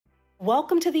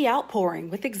Welcome to The Outpouring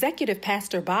with Executive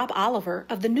Pastor Bob Oliver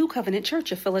of the New Covenant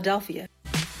Church of Philadelphia.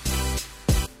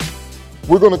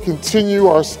 We're going to continue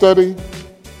our study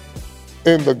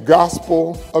in the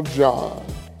Gospel of John.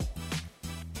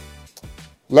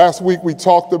 Last week we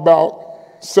talked about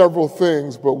several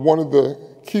things, but one of the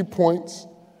key points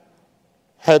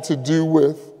had to do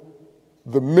with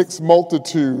the mixed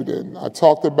multitude, and I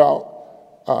talked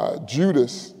about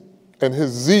Judas and his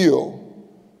zeal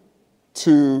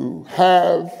to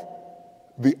have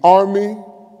the army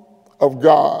of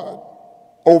God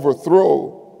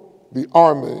overthrow the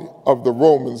army of the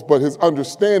Romans, but his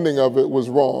understanding of it was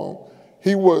wrong.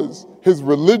 His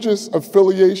religious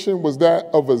affiliation was that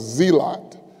of a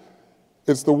zealot.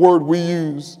 It's the word we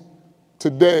use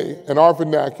today in our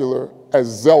vernacular as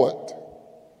zealot.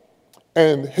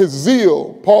 And his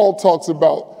zeal, Paul talks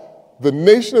about the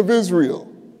nation of Israel,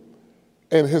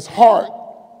 and his heart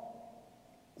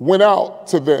went out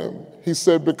to them. He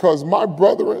said, because my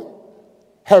brethren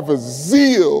have a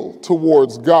zeal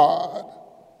towards God,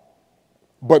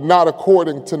 but not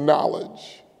according to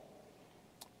knowledge.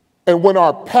 And when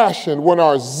our passion, when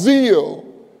our zeal,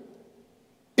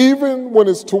 even when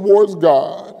it's towards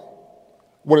God,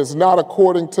 when it's not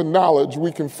according to knowledge,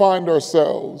 we can find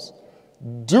ourselves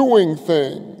doing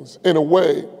things in a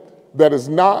way that is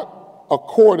not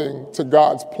according to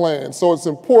God's plan. So it's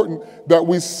important that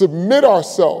we submit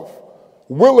ourselves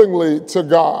willingly to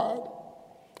God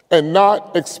and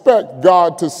not expect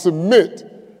God to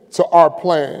submit to our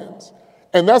plans.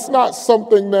 And that's not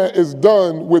something that is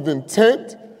done with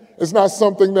intent. It's not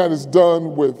something that is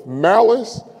done with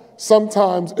malice.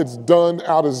 Sometimes it's done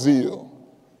out of zeal.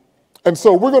 And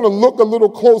so we're going to look a little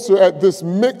closer at this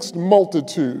mixed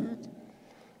multitude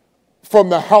from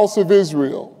the house of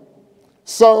Israel.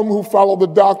 Some who follow the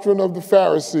doctrine of the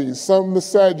Pharisees, some the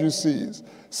Sadducees,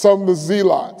 some the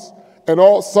Zealots, and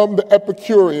some the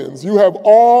Epicureans. You have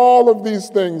all of these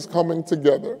things coming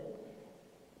together.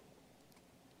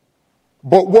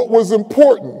 But what was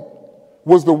important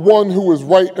was the one who was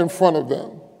right in front of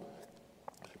them,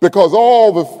 because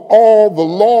all the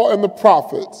law and the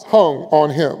prophets hung on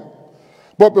him.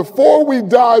 But before we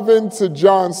dive into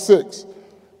John 6,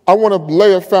 I want to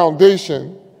lay a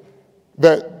foundation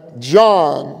that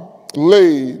John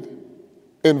laid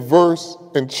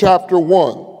in chapter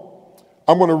 1.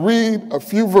 I'm going to read a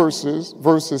few verses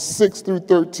 6 through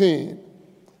 13,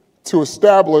 to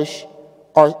establish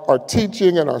our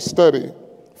teaching and our study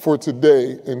for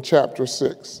today in chapter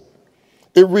 6.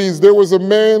 It reads, there was a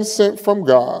man sent from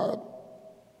God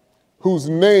whose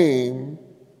name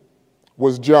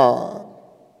was John.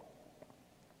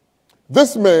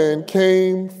 This man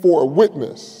came for a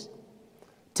witness,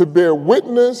 to bear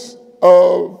witness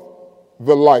of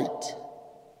the light,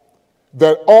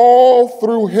 that all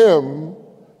through him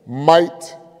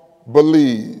might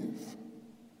believe.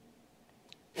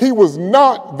 He was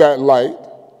not that light,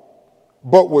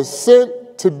 but was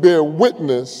sent to bear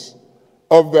witness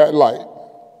of that light.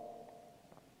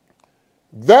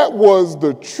 That was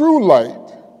the true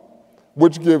light,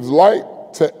 which gives light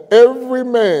to every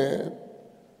man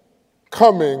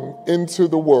coming into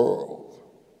the world.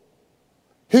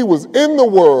 He was in the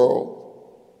world,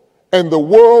 and the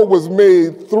world was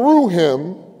made through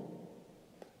him,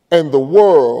 and the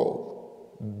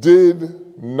world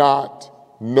did not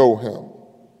know him.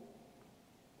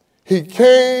 He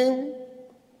came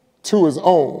to his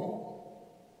own,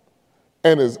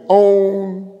 and his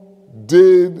own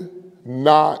did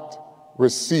not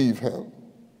receive him.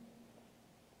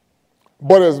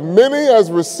 But as many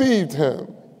as received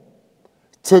him,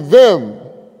 to them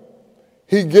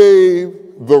he gave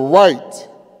the right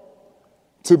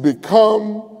to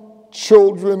become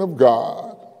children of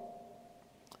God,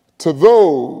 to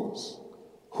those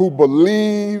who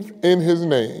believe in his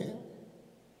name,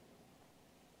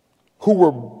 who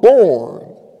were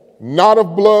born not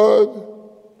of blood,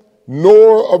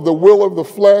 nor of the will of the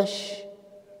flesh,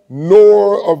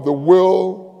 nor of the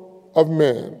will of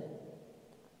men,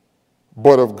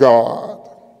 but of God.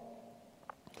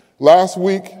 Last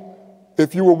week,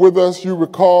 if you were with us, you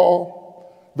recall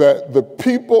that the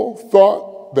people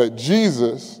thought that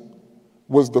Jesus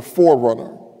was the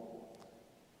forerunner.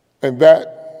 And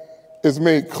that is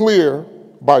made clear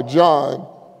by John,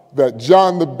 that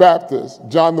John the Baptist,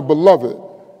 John the Beloved,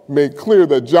 made clear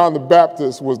that John the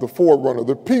Baptist was the forerunner.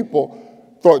 The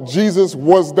people thought Jesus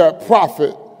was that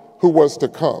prophet who was to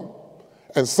come.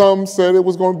 And some said it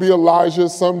was going to be Elijah,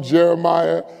 some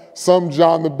Jeremiah, some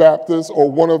John the Baptist, or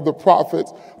one of the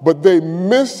prophets, but they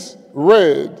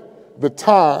misread the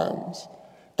times,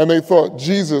 and they thought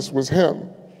Jesus was him.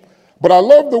 But I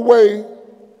love the way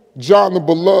John the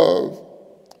Beloved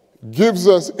gives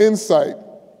us insight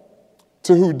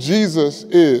to who Jesus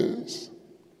is.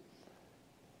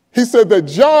 He said that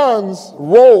John's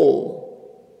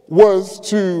role was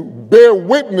to bear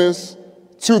witness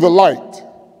to the light.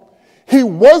 He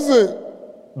wasn't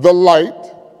the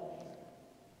light,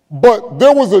 but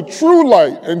there was a true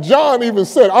light. And John even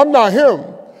said, I'm not him.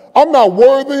 I'm not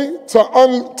worthy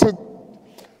to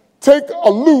take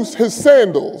loose his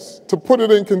sandals, to put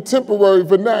it in contemporary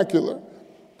vernacular.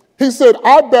 He said,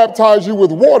 I baptize you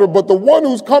with water, but the one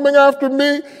who's coming after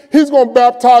me, he's going to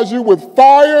baptize you with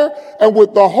fire and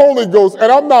with the Holy Ghost,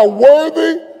 and I'm not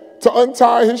worthy to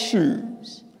untie his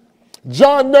shoes.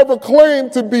 John never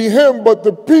claimed to be him, but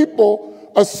the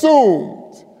people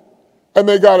assumed, and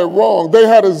they got it wrong. They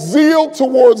had a zeal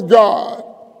towards God,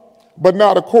 but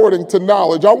not according to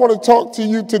knowledge. I want to talk to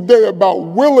you today about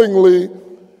willingly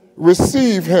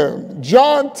receive him.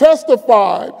 John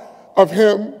testified of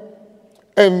him,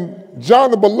 and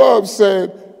John the Beloved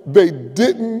said they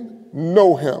didn't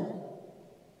know him.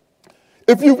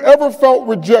 If you've ever felt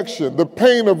rejection, the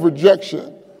pain of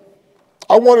rejection,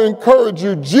 I want to encourage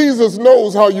you, Jesus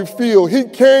knows how you feel. He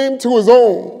came to his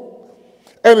own,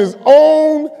 and his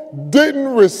own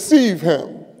didn't receive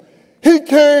him. He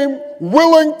came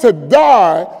willing to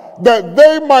die that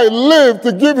they might live,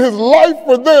 to give his life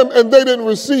for them, and they didn't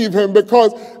receive him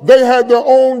because they had their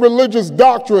own religious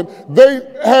doctrine. They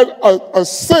had a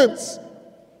sense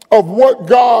of what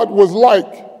God was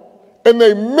like, and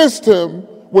they missed him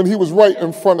when he was right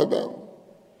in front of them.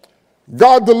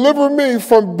 God, deliver me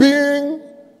from being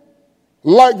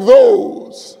like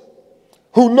those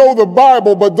who know the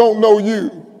Bible but don't know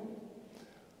you,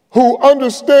 who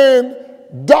understand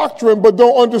doctrine but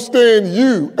don't understand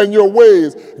you and your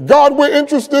ways. God, we're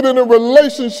interested in a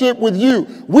relationship with you.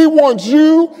 We want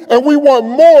you, and we want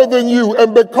more than you.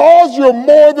 And because you're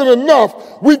more than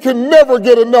enough, we can never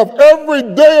get enough. Every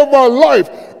day of our life,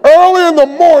 early in the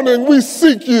morning, we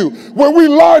seek you. When we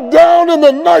lie down in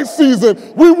the night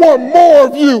season, we want more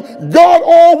of you. God,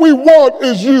 all we want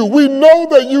is you. We know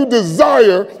that you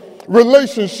desire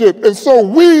relationship, and so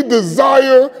we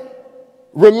desire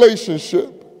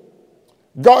relationship.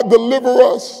 God, deliver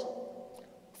us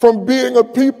from being a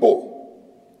people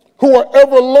who are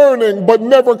ever learning but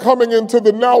never coming into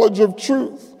the knowledge of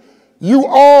truth. You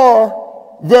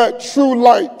are that true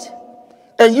light,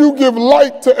 and you give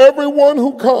light to everyone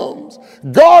who comes.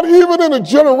 God, even in a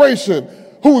generation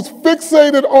who's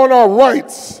fixated on our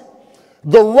rights,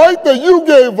 the right that you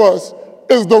gave us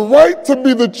is the right to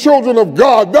be the children of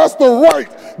God. That's the right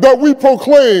that we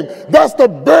proclaim. That's the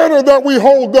banner that we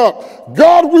hold up.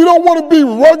 God, we don't want to be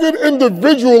rugged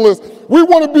individualists. We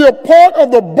want to be a part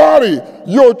of the body,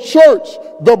 your church,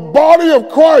 the body of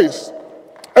Christ.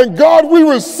 And God, we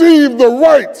receive the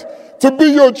right to be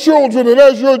your children, and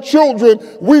as your children,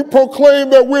 we proclaim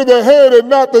that we're the head and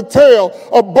not the tail,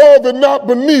 above and not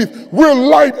beneath. We're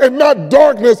light and not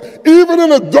darkness. Even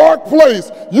in a dark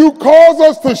place, you cause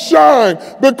us to shine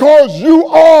because you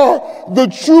are the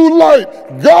true light.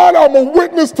 God, I'm a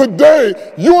witness today.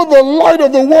 You're the light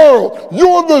of the world.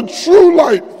 You're the true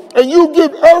light, and you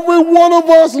give every one of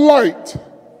us light.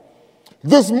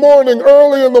 This morning,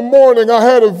 early in the morning, I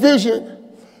had a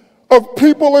vision of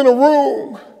people in a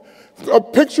room, a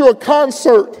picture of a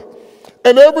concert,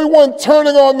 and everyone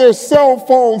turning on their cell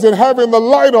phones and having the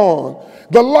light on.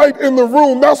 The light in the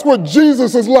room, that's what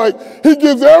Jesus is like. He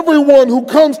gives everyone who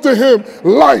comes to him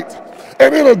light.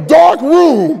 And in a dark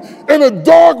room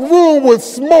with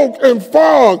smoke and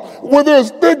fog, where there's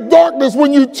thick darkness,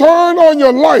 when you turn on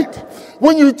your light,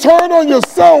 when you turn on your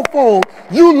cell phone,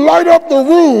 you light up the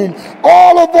room.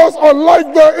 All of us are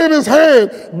like that in his hand,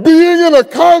 being in a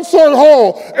concert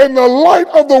hall, and the light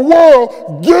of the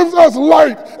world gives us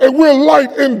light, and we're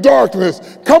light in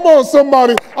darkness. Come on,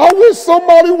 somebody. I wish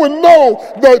somebody would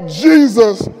know that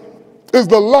Jesus is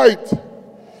the light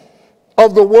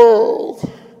of the world.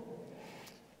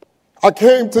 I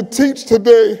came to teach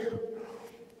today,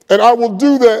 and I will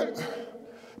do that.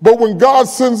 But when God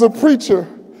sends a preacher,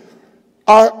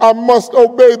 I must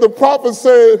obey. The prophet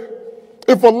said,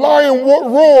 if a lion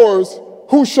roars,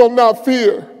 who shall not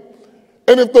fear?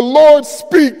 And if the Lord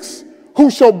speaks, who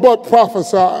shall but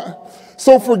prophesy?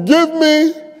 So forgive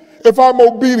me if I'm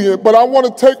obedient, but I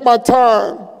want to take my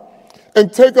time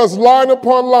and take us line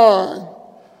upon line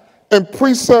and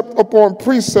precept upon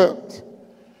precept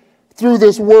through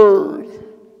this word.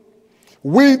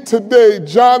 We today,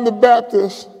 John the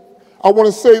Baptist, I want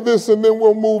to say this and then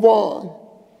we'll move on,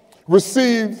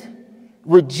 received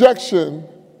rejection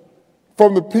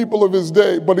from the people of his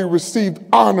day, but he received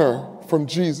honor from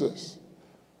Jesus.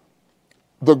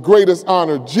 The greatest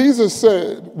honor. Jesus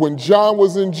said when John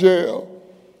was in jail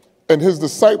And his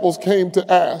disciples came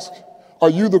to ask, "Are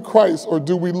you the Christ, or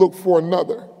do we look for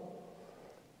another?"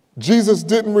 Jesus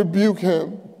didn't rebuke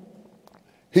him.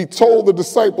 He told the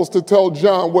disciples to tell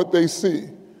John what they see.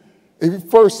 He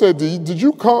first said, "Did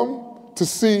you come to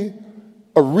see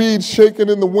a reed shaking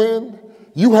in the wind?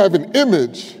 You have an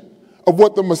image of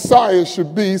what the Messiah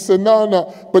should be." He said,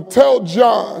 "No, but tell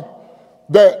John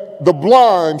that the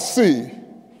blind see,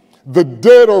 the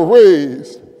dead are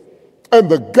raised, and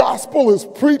the gospel is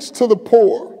preached to the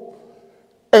poor."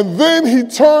 And then he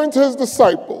turned to his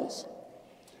disciples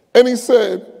and he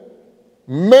said,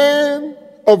 "Man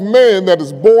of man that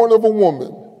is born of a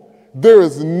woman, there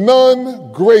is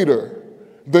none greater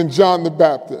than John the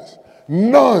Baptist."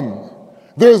 None.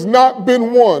 There's not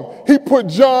been one. He put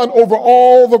John over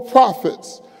all the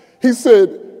prophets. He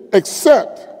said,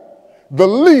 "Except the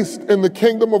least in the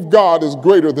kingdom of God is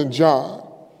greater than John."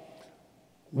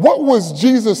 What was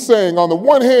Jesus saying? On the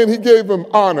one hand, he gave him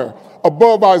honor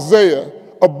above Isaiah,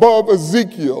 above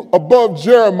Ezekiel, above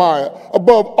Jeremiah,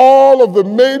 above all of the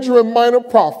major and minor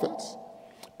prophets.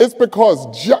 It's because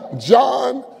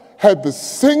John had the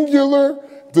singular,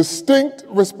 distinct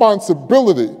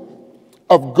responsibility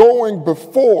of going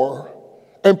before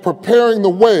and preparing the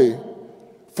way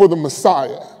for the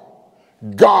Messiah,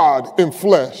 God in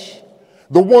flesh,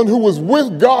 the one who was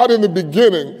with God in the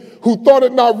beginning, who thought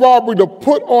it not robbery to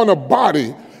put on a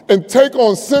body and take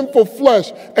on sinful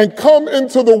flesh and come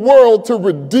into the world to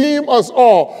redeem us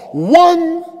all.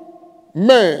 One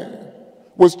man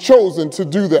was chosen to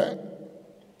do that.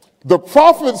 The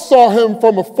prophets saw him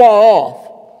from afar off,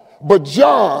 but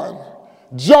John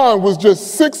was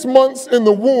just 6 months in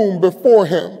the womb before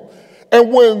him.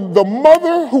 And when the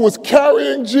mother who was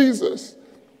carrying Jesus,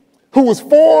 who was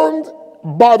formed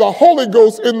by the Holy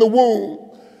Ghost in the womb,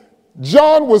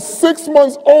 John was 6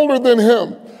 months older than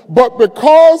him. But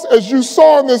because, as you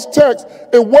saw in this text,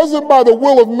 it wasn't by the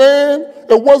will of man,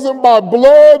 it wasn't by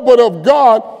blood, but of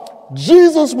God,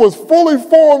 Jesus was fully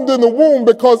formed in the womb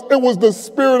because it was the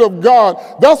Spirit of God.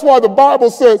 That's why the Bible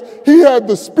says he had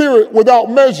the Spirit without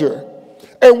measure.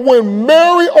 And when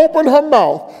Mary opened her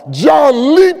mouth,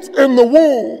 John leaped in the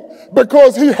womb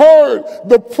because he heard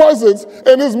the presence,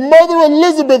 and his mother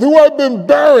Elizabeth, who had been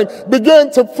barren,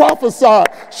 began to prophesy.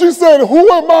 She said, "Who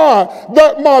am I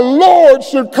that my Lord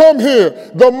should come here?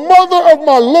 The mother of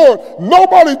my Lord."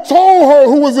 Nobody told her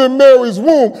who was in Mary's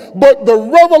womb, but the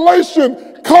revelation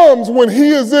comes when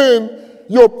he is in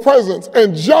your presence.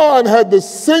 And John had the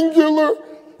singular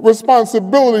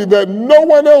responsibility that no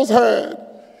one else had.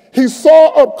 He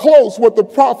saw up close what the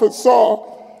prophets saw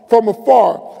from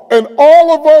afar. And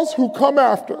all of us who come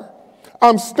after,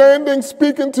 I'm standing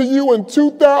speaking to you in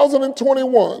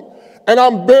 2021, and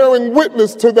I'm bearing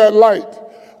witness to that light.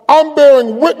 I'm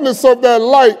bearing witness of that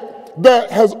light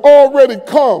that has already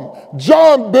come.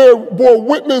 John bore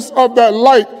witness of that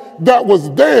light that was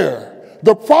there.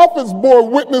 The prophets bore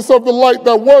witness of the light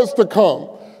that was to come.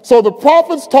 So the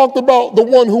prophets talked about the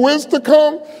one who is to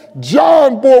come.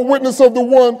 John bore witness of the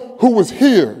one who was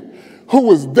here, who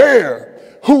was there,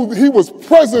 who he was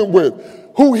present with,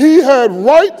 who he had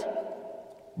right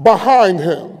behind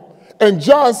him. And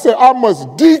John said, "I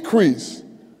must decrease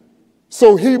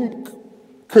so he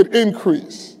could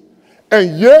increase."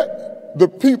 And yet the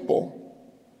people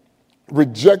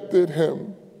rejected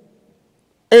him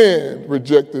and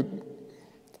rejected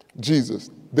Jesus.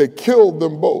 They killed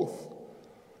them both.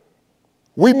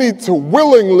 We need to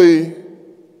willingly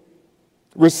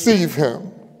receive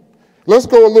him. Let's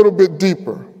go a little bit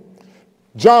deeper.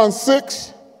 John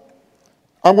 6,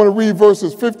 I'm going to read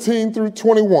verses 15 through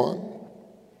 21.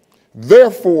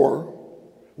 "Therefore,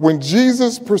 when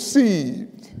Jesus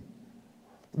perceived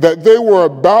that they were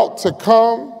about to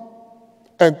come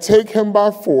and take him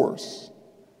by force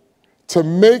to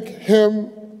make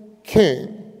him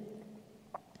king,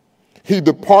 he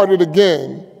departed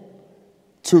again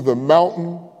to the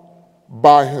mountain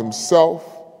by himself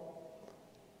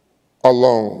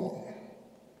alone.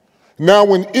 Now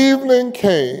when evening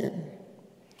came,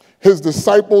 his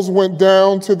disciples went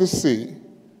down to the sea,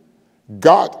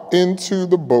 got into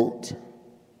the boat,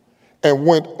 and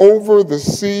went over the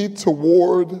sea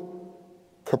toward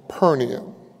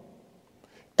Capernaum.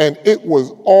 And it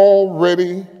was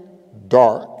already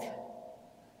dark,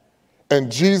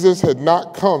 and Jesus had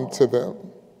not come to them.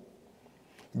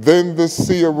 Then the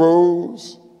sea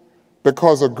arose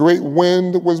because a great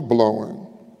wind was blowing.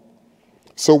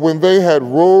 So when they had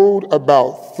rowed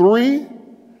about 3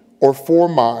 or 4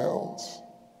 miles,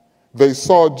 they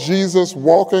saw Jesus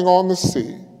walking on the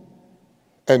sea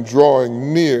and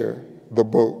drawing near the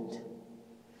boat.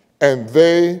 And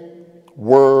they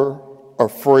were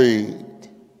afraid.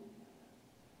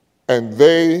 And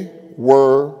they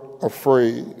were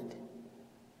afraid.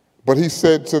 But he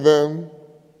said to them,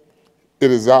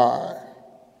 "It is I.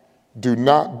 Do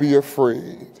not be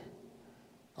afraid."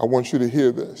 I want you to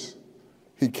hear this.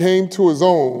 He came to his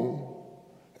own,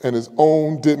 and his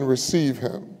own didn't receive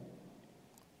him.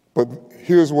 But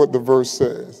here's what the verse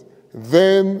says.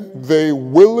 Then they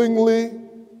willingly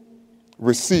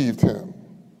received him.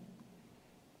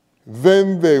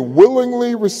 Then they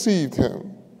willingly received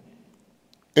him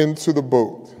into the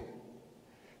boat.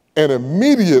 And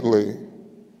immediately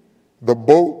the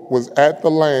boat was at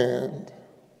the land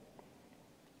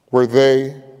where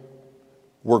they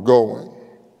were going.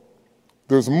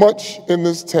 There's much in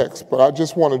this text, but I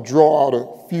just want to draw out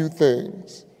a few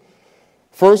things.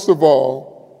 First of all,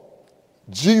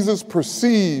 Jesus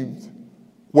perceived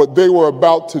what they were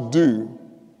about to do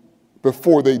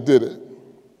before they did it.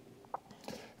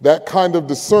 That kind of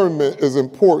discernment is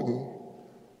important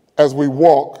as we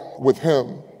walk with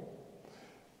him.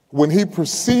 When he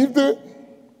perceived it,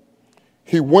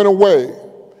 he went away.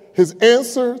 His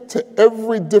answer to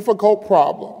every difficult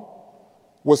problem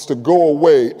was to go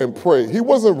away and pray. He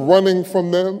wasn't running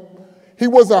from them. He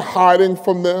wasn't hiding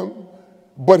from them.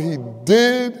 But he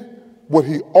did what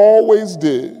he always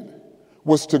did,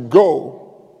 was to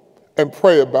go and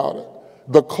pray about it.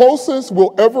 The closest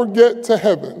we'll ever get to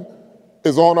heaven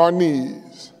is on our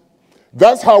knees.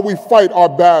 That's how we fight our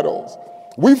battles.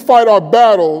 We fight our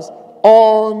battles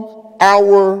on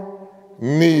our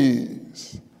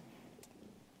knees.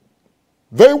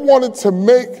 They wanted to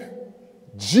make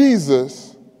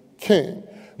Jesus king.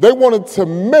 They wanted to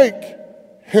make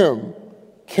him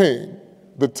king,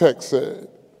 the text said.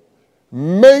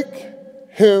 Make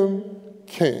him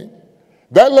king.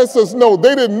 That lets us know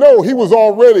they didn't know he was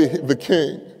already the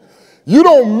king. You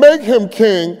don't make him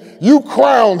king, you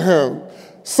crown him.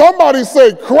 Somebody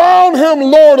say, crown him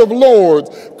Lord of Lords,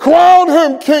 crown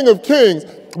him King of Kings.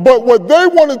 But what they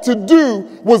wanted to do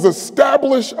was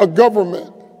establish a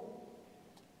government.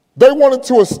 They wanted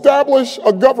to establish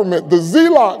a government. The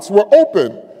zealots were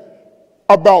open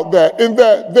about that, in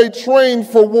that they trained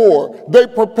for war. They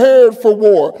prepared for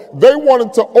war. They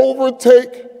wanted to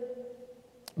overtake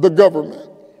the government.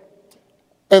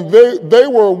 And they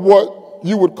were what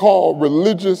you would call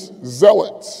religious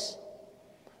zealots.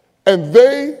 And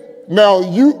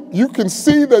you can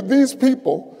see that these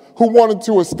people who wanted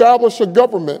to establish a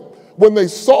government, when they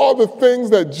saw the things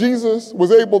that Jesus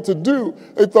was able to do,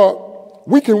 they thought,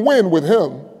 we can win with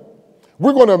him.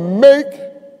 We're going to make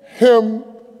him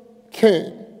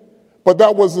king. But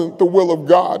that wasn't the will of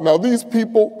God. Now, these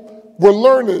people were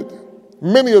learned,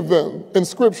 many of them, in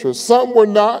Scripture. Some were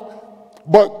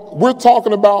not, but we're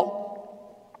talking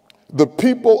about the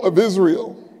people of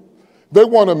Israel. They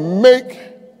want to make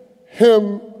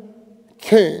him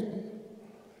king.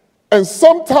 And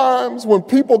sometimes when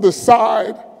people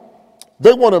decide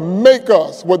they want to make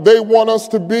us what they want us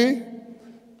to be,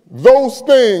 those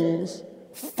things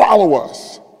follow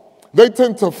us. They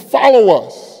tend to follow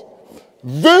us.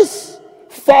 This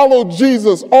followed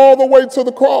Jesus all the way to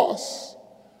the cross.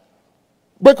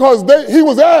 Because he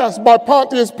was asked by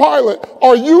Pontius Pilate,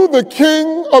 are you the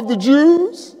king of the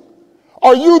Jews?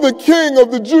 Are you the king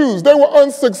of the Jews? They were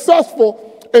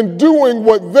unsuccessful in doing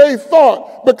what they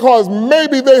thought because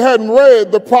maybe they hadn't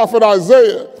read the prophet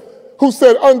Isaiah, who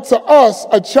said, unto us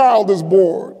a child is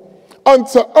born.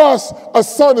 Unto us a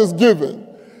son is given,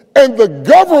 and the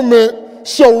government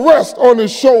shall rest on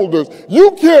his shoulders.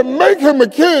 You can't make him a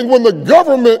king when the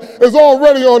government is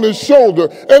already on his shoulder.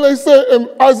 And they said, and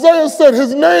Isaiah said,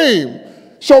 his name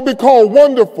shall be called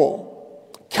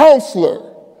Wonderful,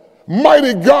 Counselor,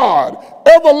 Mighty God,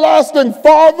 Everlasting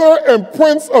Father, and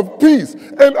Prince of Peace.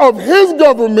 And of his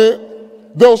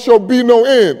government there shall be no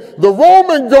end. The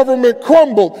Roman government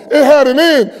crumbled. It had an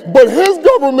end, but his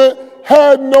government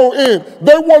had no end.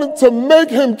 They wanted to make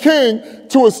him king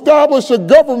to establish a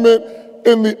government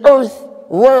in the earth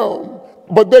realm.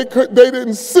 But they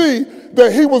didn't see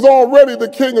that he was already the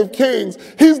King of Kings.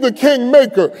 He's the king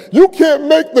maker. You can't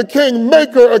make the king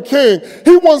maker a king.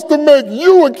 He wants to make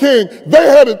you a king. They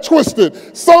had it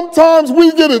twisted. Sometimes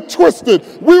we get it twisted.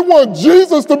 We want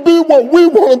Jesus to be what we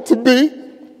want him to be,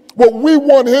 what we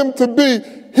want him to be.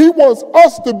 He wants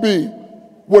us to be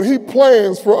what he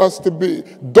plans for us to be.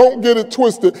 Don't get it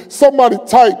twisted. Somebody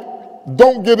type,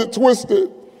 don't get it twisted.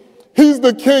 He's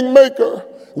the king maker.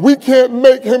 We can't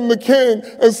make him the king.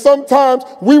 And sometimes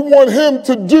we want him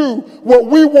to do what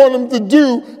we want him to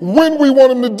do, when we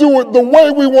want him to do it, the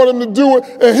way we want him to do it.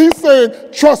 And he's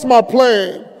saying, trust my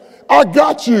plan. I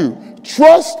got you.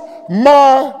 Trust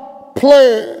my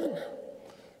plan.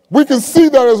 We can see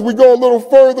that as we go a little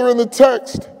further in the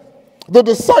text. The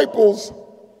disciples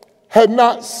had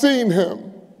not seen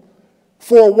him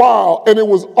for a while, and it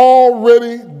was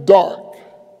already dark.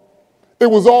 It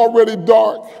was already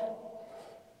dark.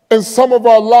 In some of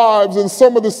our lives, in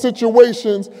some of the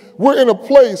situations, we're in a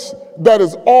place that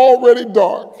is already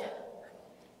dark.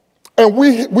 And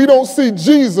we don't see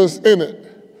Jesus in it.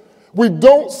 We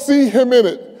don't see him in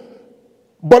it.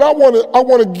 But I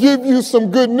want to give you some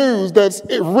good news that's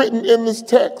written in this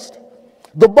text.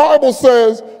 The Bible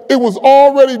says it was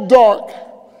already dark.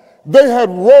 They had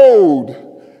rowed.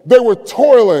 They were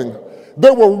toiling.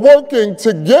 They were working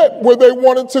to get where they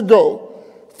wanted to go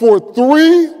for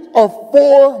 3 or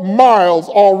 4 miles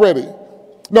already.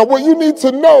 Now, what you need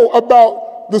to know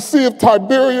about the Sea of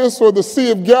Tiberias or the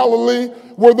Sea of Galilee,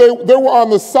 where they were on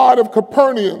the side of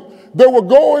Capernaum, they were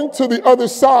going to the other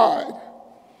side.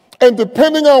 And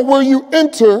depending on where you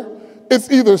enter,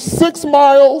 it's either 6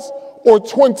 miles or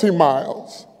 20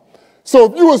 miles.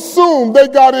 So if you assume they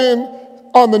got in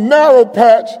on the narrow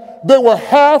patch, they were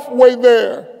halfway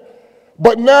there.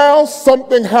 But now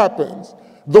something happens.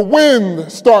 The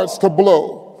wind starts to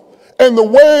blow, and the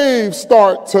waves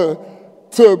start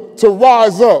to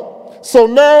rise up. So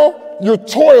now you're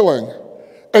toiling,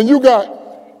 and you got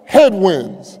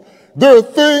headwinds. There are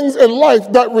things in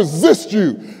life that resist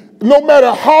you. No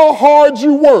matter how hard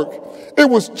you work, it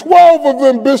was 12 of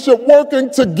them, Bishop, working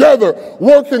together,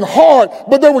 working hard,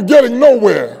 but they were getting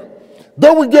nowhere. They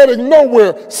were getting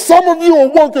nowhere. Some of you are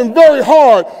working very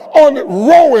hard on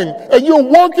rowing, and you're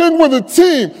working with a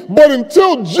team, but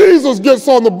until Jesus gets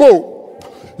on the boat,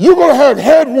 you're going to have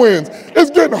headwinds.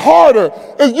 It's getting harder.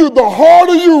 The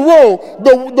harder you row,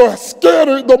 the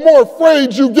scarier, the more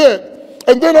afraid you get.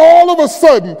 And then all of a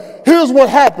sudden, here's what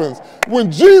happens.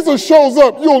 When Jesus shows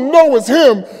up, you'll know it's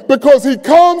him because he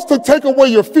comes to take away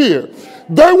your fear.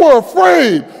 They were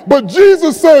afraid, but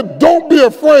Jesus said, don't be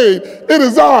afraid. It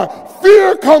is I.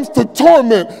 Fear comes to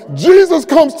torment. Jesus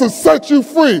comes to set you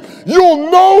free.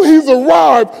 You'll know he's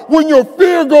arrived when your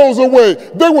fear goes away.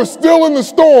 They were still in the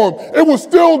storm. It was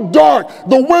still dark.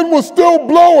 The wind was still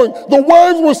blowing. The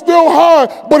waves were still high,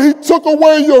 but he took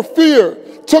away your fear.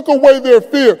 Took away their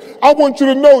fear. I want you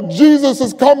to know Jesus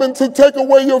is coming to take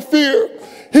away your fear.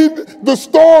 The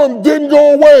storm didn't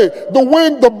go away. The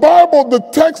wind, the Bible, the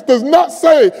text does not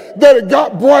say that it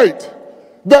got bright,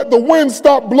 that the wind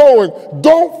stopped blowing.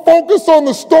 Don't focus on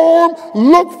the storm.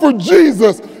 Look for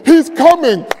Jesus. He's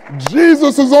coming.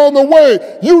 Jesus is on the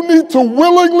way. You need to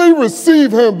willingly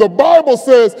receive him. The Bible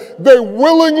says they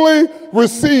willingly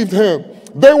received him.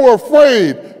 They were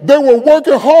afraid. They were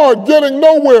working hard, getting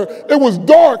nowhere. It was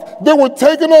dark. They were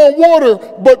taking on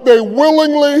water, but they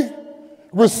willingly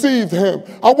received him.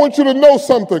 I want you to know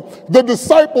something. The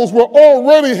disciples were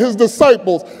already his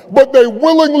disciples, but they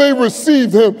willingly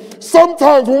received him.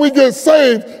 Sometimes when we get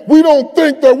saved, we don't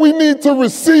think that we need to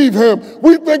receive him.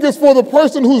 We think it's for the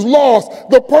person who's lost,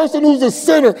 the person who's a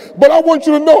sinner. But I want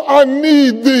you to know, I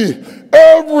need thee.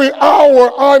 Every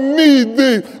hour I need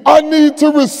thee. I need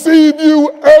to receive you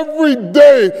every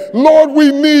day. Lord,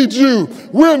 we need you.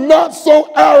 We're not so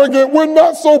arrogant. We're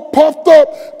not so puffed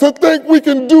up to think we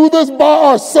can do this by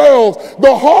ourselves.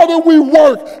 The harder we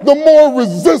work, the more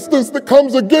resistance that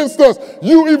comes against us.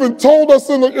 You even told us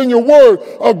in your word,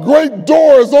 a great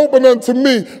door is open unto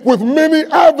me with many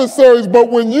adversaries.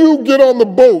 But when you get on the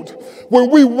boat, when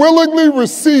we willingly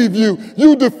receive you,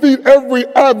 you defeat every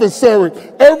adversary.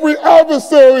 Every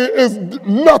adversary is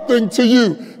nothing to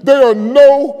you. They are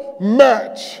no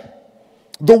match.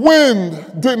 The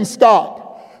wind didn't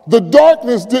stop. The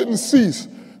darkness didn't cease.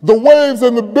 The waves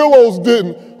and the billows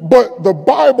didn't. But the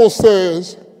Bible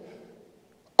says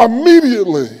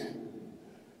immediately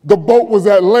the boat was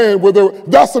at land.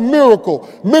 That's a miracle.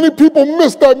 Many people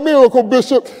miss that miracle,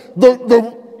 Bishop.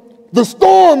 The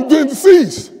storm didn't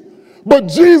cease. But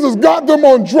Jesus got them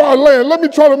on dry land. Let me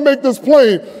try to make this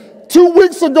plain. 2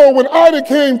 weeks ago when Ida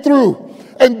came through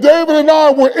and David and I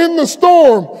were in the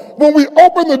storm, when we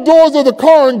opened the doors of the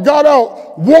car and got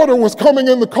out, water was coming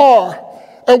in the car.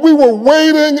 And we were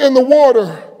wading in the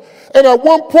water. And at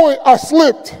one point I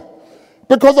slipped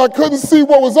because I couldn't see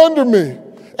what was under me.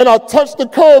 And I touched the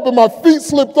curb and my feet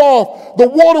slipped off. The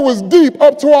water was deep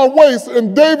up to our waist.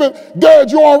 And David,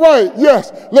 Dad, you all right?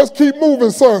 Yes, let's keep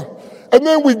moving, son. And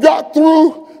then we got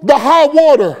through the high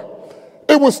water.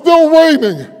 It was still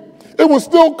raining. It was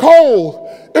still cold.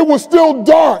 It was still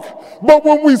dark. But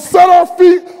when we set our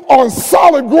feet on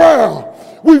solid ground,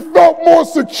 we felt more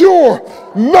secure.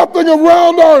 Nothing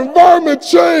around our environment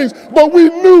changed, but we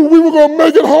knew we were going to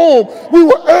make it home. We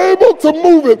were able to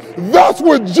move it. That's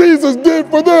what Jesus did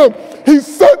for them. He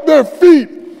set their feet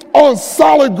on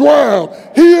solid ground.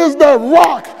 He is that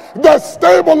rock that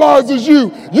stabilizes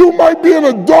you. You might be in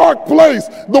a dark place.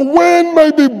 The wind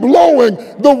may be blowing.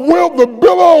 The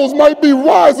billows might be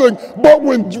rising. But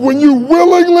when you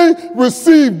willingly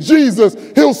receive Jesus,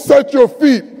 he'll set your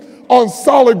feet on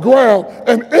solid ground.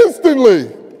 And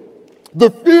instantly, the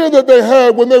fear that they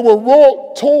had when they were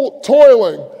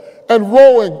toiling and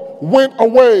rowing went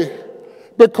away,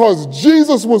 because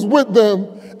Jesus was with them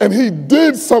and he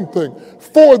did something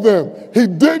for them. He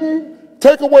didn't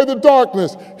take away the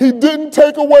darkness. He didn't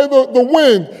take away the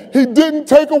wind. He didn't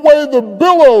take away the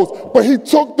billows, but he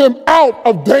took them out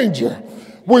of danger.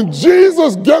 When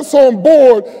Jesus gets on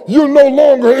board, you're no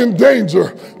longer in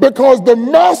danger, because the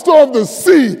master of the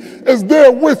sea is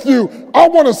there with you. I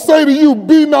want to say to you,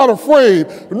 be not afraid.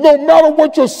 No matter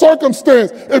what your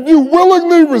circumstance, if you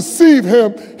willingly receive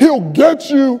him, he'll get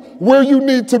you where you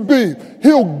need to be.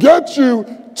 He'll get you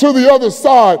to the other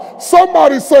side.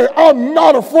 Somebody say, I'm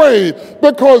not afraid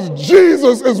because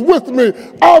Jesus is with me.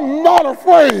 I'm not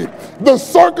afraid. The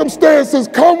circumstances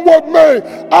come what may.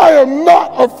 I am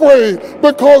not afraid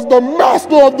because the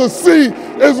master of the sea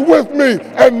is with me,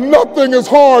 and nothing is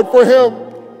hard for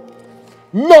him.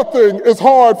 Nothing is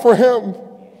hard for him.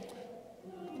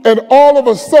 And all of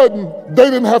a sudden, they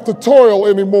didn't have to toil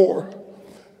anymore.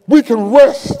 We can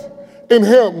rest in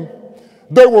him.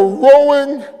 They were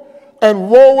rowing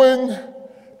and rowing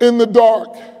in the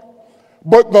dark,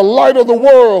 but the light of the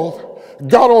world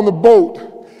got on the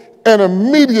boat, and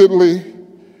immediately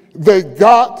they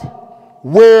got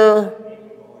where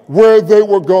they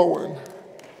were going.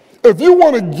 If you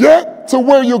want to get to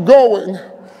where you're going,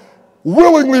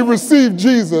 willingly receive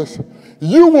Jesus.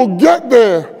 You will get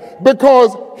there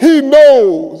because he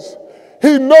knows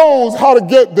how to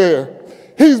get there.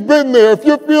 He's been there. If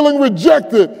you're feeling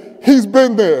rejected, he's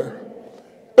been there.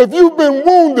 If you've been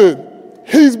wounded,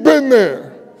 he's been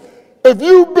there. If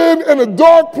you've been in a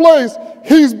dark place,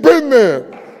 he's been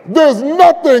there. There's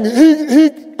nothing, he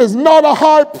is not a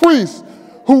high priest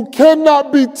who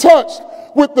cannot be touched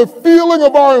with the feeling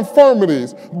of our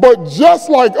infirmities. But just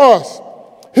like us,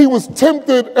 he was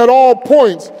tempted at all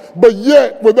points, but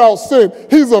yet without sin.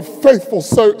 He's a faithful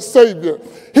Savior.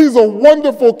 He's a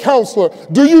wonderful counselor.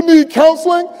 Do you need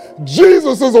counseling?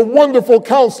 Jesus is a wonderful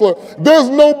counselor. There's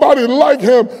nobody like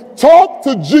him. Talk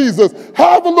to Jesus.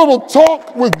 Have a little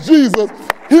talk with Jesus.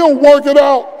 He'll work it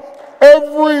out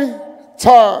every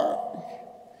time.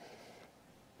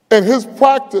 And his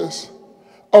practice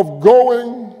of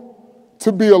going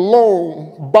to be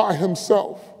alone by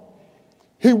himself,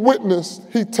 he witnessed,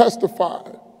 he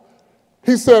testified.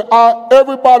 He said,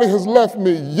 everybody has left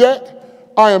me, yet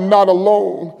I am not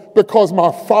alone because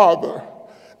my Father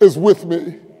is with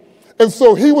me. And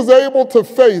so he was able to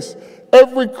face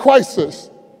every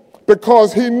crisis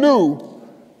because he knew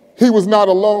he was not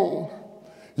alone.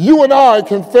 You and I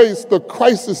can face the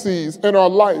crises in our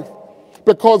life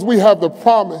because we have the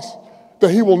promise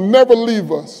that he will never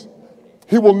leave us.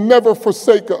 He will never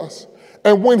forsake us.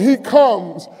 And when he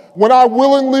comes, when I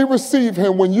willingly receive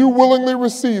him, when you willingly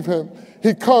receive him,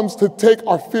 he comes to take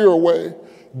our fear away.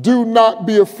 Do not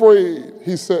be afraid,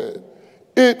 he said.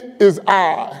 It is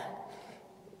I.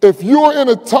 If you're in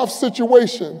a tough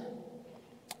situation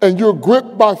and you're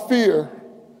gripped by fear,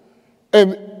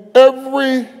 and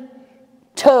every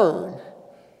turn,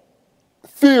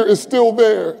 fear is still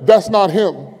there, that's not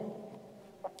him.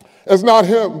 It's not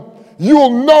him.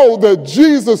 You'll know that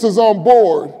Jesus is on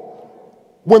board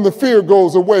when the fear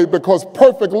goes away, because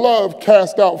perfect love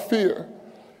casts out fear.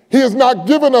 He has not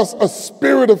given us a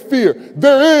spirit of fear.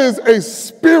 There is a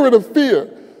spirit of fear,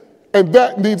 and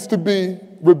that needs to be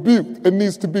rebuked. It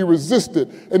needs to be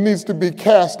resisted. It needs to be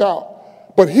cast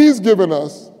out. But he's given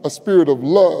us a spirit of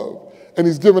love, and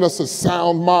he's given us a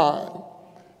sound mind.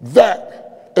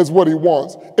 That is what he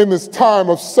wants. In this time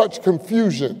of such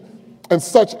confusion and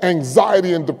such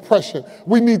anxiety and depression,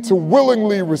 we need to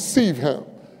willingly receive him,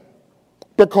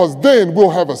 because then we'll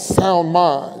have a sound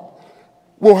mind.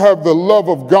 We'll have the love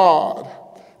of God.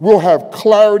 We'll have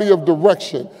clarity of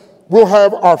direction. We'll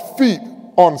have our feet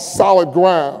on solid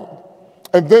ground.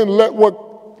 And then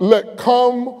let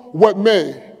come what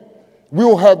may,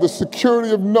 we'll have the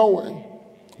security of knowing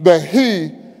that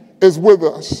he is with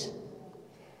us.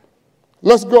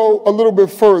 Let's go a little bit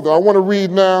further. I want to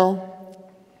read now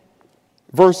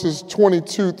verses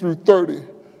 22 through 30.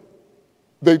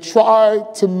 They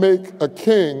tried to make a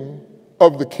king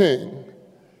of the king.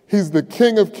 He's the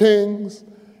King of kings.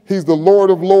 He's the Lord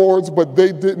of lords, but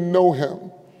they didn't know him.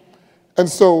 And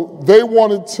so they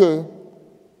wanted to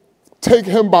take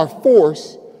him by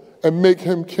force and make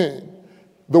him king.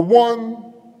 The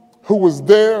one who was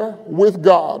there with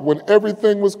God when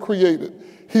everything was created.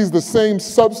 He's the same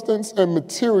substance and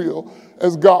material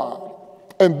as God.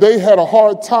 And they had a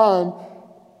hard time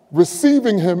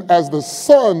receiving him as the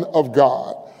Son of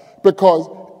God, because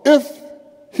if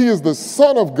he is the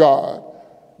Son of God,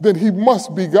 then he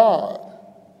must be God.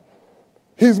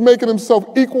 He's making himself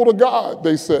equal to God,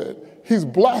 they said.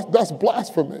 That's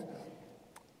blasphemy.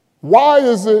 Why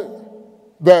is it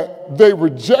that they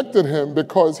rejected him?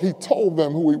 Because he told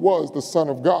them who he was, the Son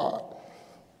of God.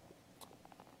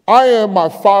 I am my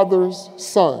Father's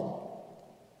son.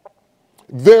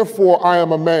 Therefore, I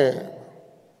am a man.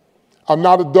 I'm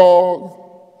not a dog.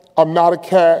 I'm not a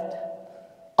cat.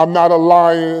 I'm not a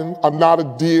lion. I'm not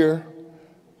a deer.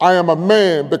 I am a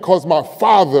man because my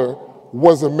father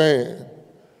was a man.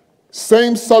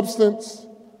 Same substance,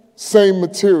 same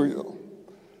material.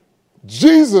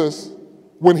 Jesus,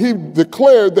 when he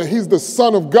declared that he's the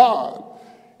Son of God,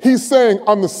 he's saying,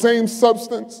 I'm the same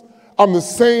substance, I'm the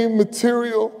same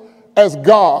material as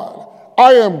God.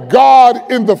 I am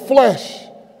God in the flesh.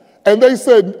 And they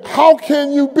said, how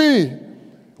can you be?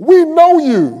 We know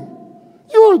you.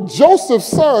 You're Joseph's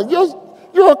son.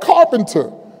 You're a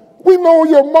carpenter. We know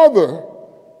your mother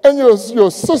and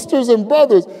your sisters and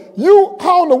brothers.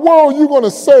 How in the world are you going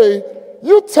to say,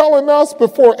 you're telling us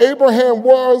before Abraham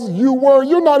was, you were,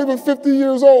 you're not even 50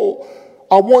 years old.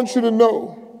 I want you to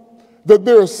know that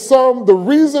the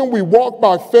reason we walk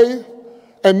by faith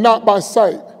and not by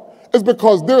sight is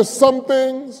because there's some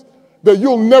things that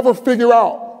you'll never figure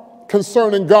out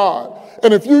concerning God.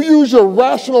 And if you use your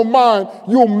rational mind,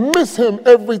 you'll miss him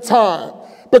every time,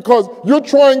 because you're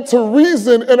trying to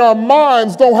reason and our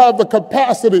minds don't have the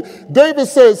capacity. David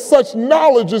says, such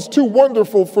knowledge is too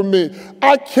wonderful for me.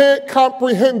 I can't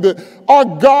comprehend it. Our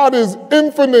God is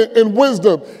infinite in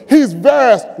wisdom. He's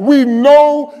vast. We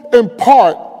know in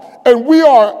part. And we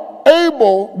are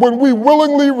able, when we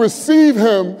willingly receive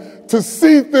him, to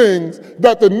see things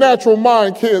that the natural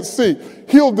mind can't see.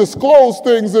 He'll disclose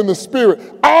things in the spirit.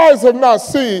 Eyes have not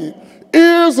seen,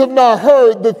 ears have not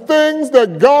heard the things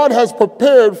that God has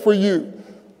prepared for you.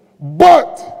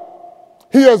 But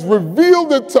he has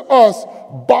revealed it to us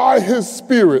by his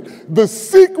Spirit. The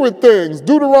secret things,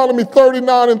 Deuteronomy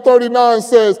 39:39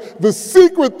 says, the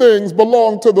secret things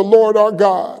belong to the Lord our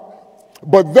God.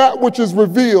 But that which is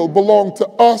revealed belongs to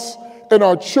us and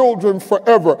our children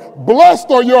forever.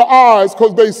 Blessed are your eyes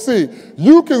because they see.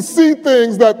 You can see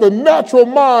things that the natural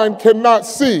mind cannot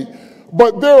see.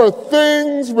 But there are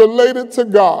things related to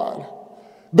God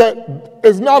that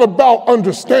is not about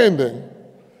understanding.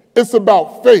 It's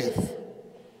about faith.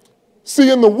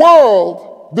 See, in the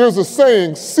world, there's a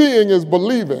saying, seeing is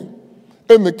believing.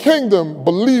 In the kingdom,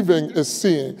 believing is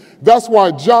seeing. That's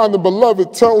why John the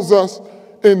Beloved tells us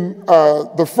in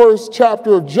the first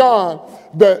chapter of John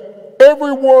that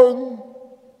everyone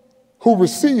who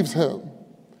receives him,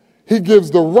 he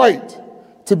gives the right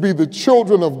to be the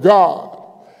children of God.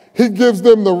 He gives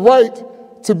them the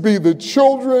right to be the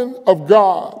children of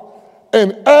God.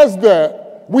 And as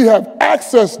that, we have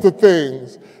access to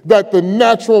things that the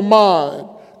natural mind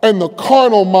and the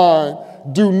carnal mind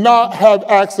do not have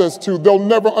access to. They'll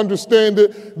never understand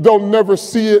it. They'll never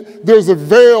see it. There's a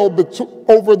veil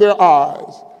over their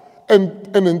eyes.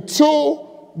 And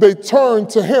until they turn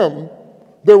to him,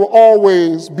 there will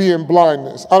always be in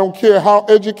blindness. I don't care how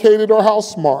educated or how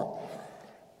smart.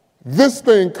 This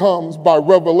thing comes by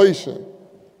revelation,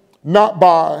 not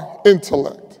by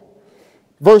intellect.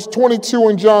 Verse 22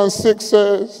 in John 6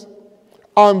 says,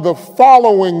 on the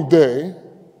following day,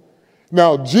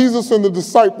 now Jesus and the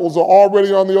disciples are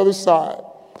already on the other side.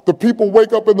 The people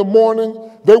wake up in the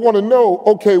morning, they want to know,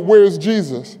 okay, where's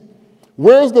Jesus?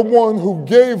 Where's the one who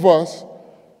gave us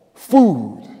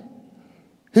food?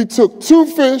 He took 2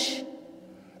 fish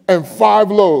and 5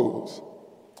 loaves.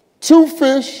 2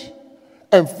 fish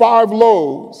and 5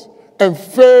 loaves, and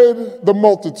fed the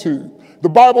multitude. The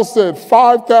Bible said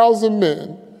 5,000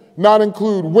 men, not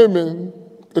including women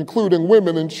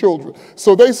and children.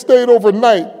 So they stayed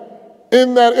overnight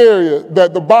in that area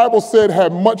that the Bible said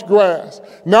had much grass.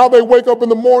 Now they wake up in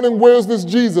the morning, where's this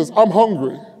Jesus? I'm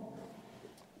hungry.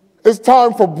 It's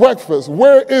time for breakfast.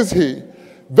 Where is he?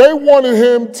 They wanted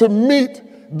him to meet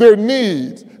their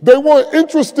needs. They weren't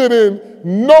interested in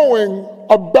knowing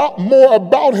more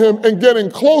about him and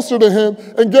getting closer to him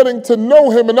and getting to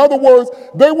know him. In other words,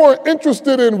 they weren't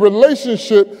interested in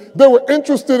relationship. They were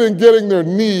interested in getting their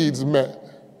needs met.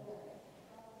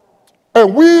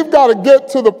 And we've got to get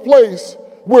to the place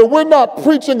where we're not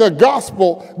preaching a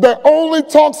gospel that only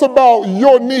talks about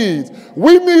your needs.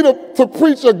 We need to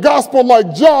preach a gospel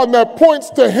like John that points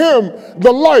to him,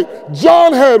 the light.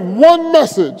 John had one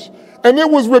message, and it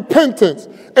was repentance.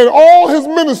 And all his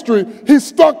ministry, he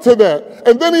stuck to that.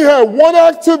 And then he had one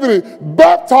activity,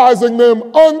 baptizing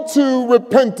them unto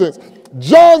repentance.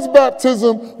 John's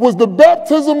baptism was the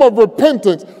baptism of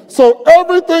repentance. So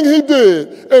everything he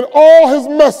did and all his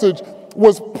message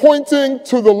was pointing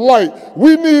to the light.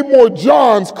 We need more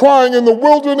Johns crying in the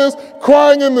wilderness,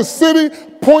 crying in the city,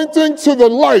 pointing to the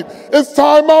light. It's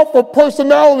time out for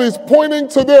personalities pointing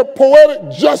to their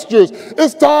poetic gestures.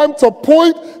 It's time to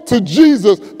point to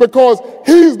Jesus because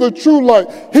he's the true light.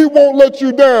 He won't let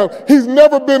you down. He's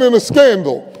never been in a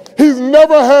scandal. He's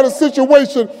never had a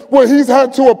situation where he's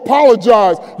had to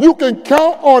apologize. You can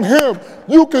count on him.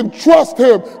 You can trust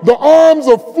him. The arms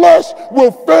of flesh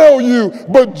will fail you,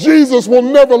 but Jesus will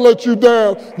never let you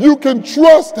down. You can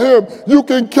trust him. You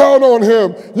can count on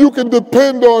him. You can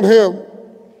depend on him.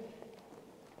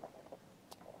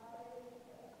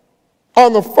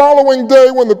 On the following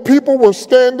day, when the people were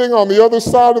standing on the other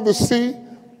side of the sea,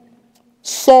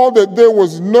 saw that there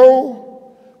was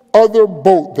no other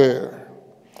boat there,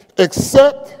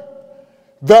 except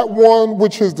that one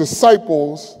which his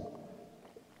disciples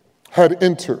had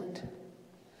entered,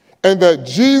 and that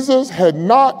Jesus had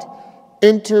not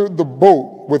entered the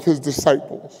boat with his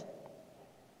disciples,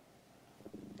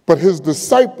 but his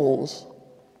disciples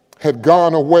had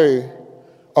gone away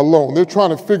alone. They're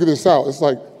trying to figure this out. It's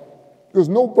like, there's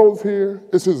no boats here.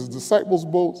 It's his disciples'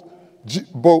 boat.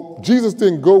 Jesus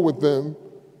didn't go with them.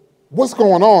 What's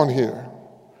going on here?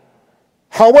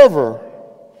 However,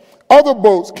 other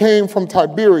boats came from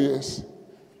Tiberias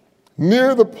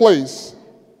near the place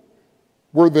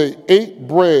where they ate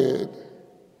bread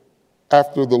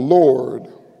after the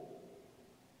Lord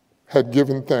had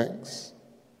given thanks.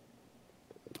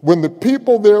 When the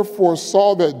people therefore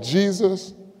saw that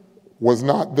Jesus was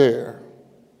not there,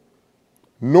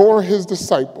 nor his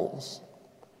disciples,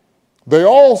 they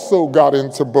also got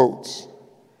into boats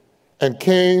and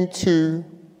came to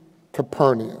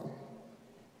Capernaum,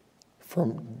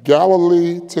 from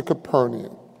Galilee to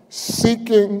Capernaum,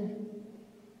 seeking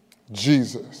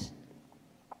Jesus.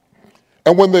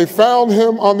 And when they found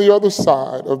him on the other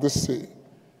side of the sea,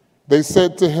 they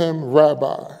said to him,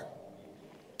 Rabbi,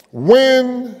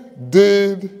 when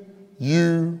did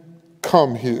you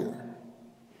come here?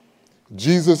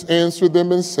 Jesus answered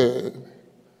them and said,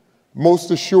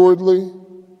 most assuredly,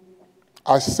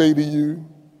 I say to you,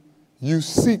 you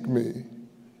seek me,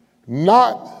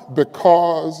 not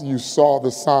because you saw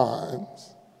the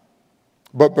signs,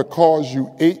 but because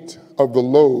you ate of the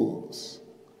loaves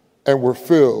and were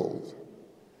filled.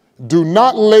 Do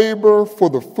not labor for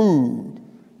the food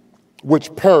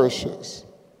which perishes,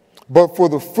 but for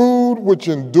the food which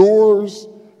endures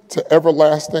to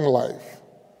everlasting life,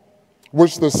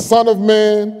 which the Son of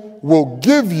Man will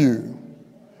give you,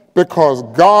 because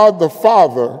God the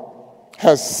Father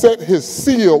has set his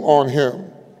seal on him.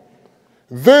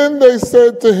 Then they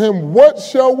said to him, what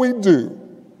shall we do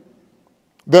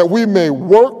that we may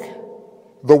work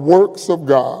the works of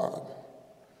God?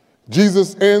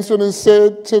 Jesus answered and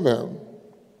said to them,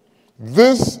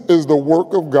 this is the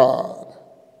work of God,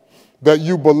 that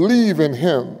you believe in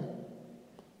him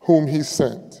whom he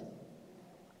sent.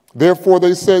 Therefore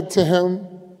they said to him,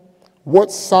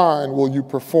 what sign will you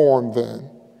perform then,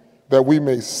 that we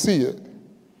may see it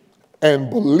and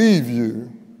believe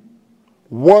you?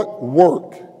 What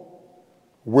work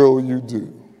will you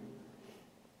do?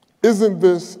 Isn't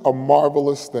this a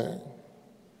marvelous thing?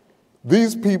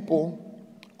 These people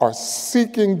are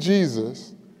seeking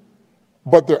Jesus,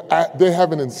 but they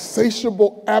have an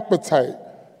insatiable appetite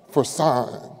for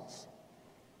signs.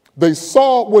 They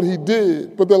saw what he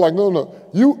did, but they're like, no.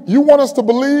 You want us to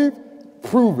believe?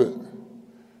 Prove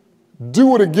it.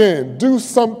 Do it again. Do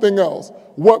something else.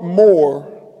 What more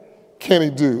can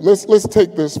he do? Let's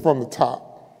take this from the top.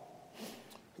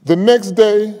 The next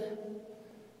day,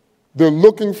 they're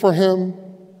looking for him.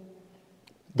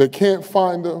 They can't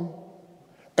find him.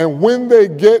 And when they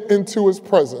get into his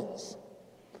presence,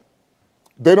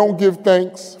 they don't give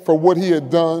thanks for what he had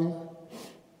done.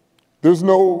 There's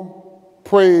no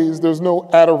praise. There's no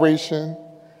adoration.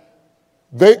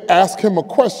 They ask him a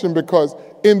question because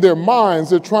in their minds,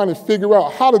 they're trying to figure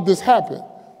out, how did this happen?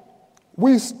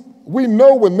 We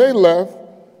know when they left.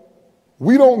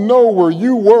 We don't know where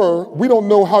you were. We don't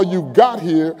know how you got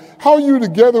here. How are you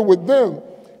together with them?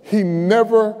 He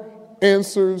never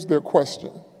answers their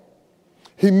question.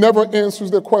 He never answers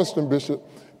their question, Bishop,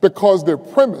 because they're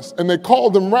premise, and they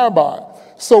called him rabbi.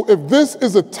 So if this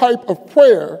is a type of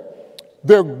prayer,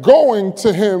 they're going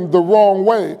to him the wrong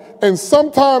way. And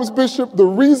sometimes, Bishop, the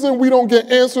reason we don't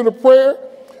get answer to prayer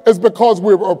is because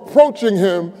we're approaching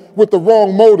him with the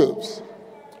wrong motives.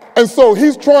 And so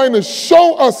he's trying to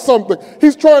show us something.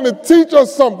 He's trying to teach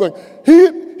us something. He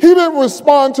didn't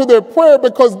respond to their prayer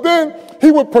because then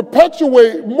he would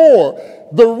perpetuate more.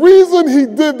 The reason he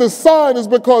did the sign is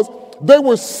because they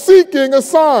were seeking a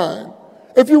sign.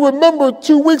 If you remember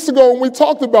 2 weeks ago when we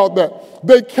talked about that,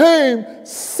 they came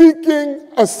seeking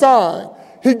a sign.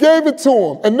 He gave it to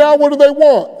them. And now what do they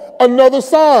want? Another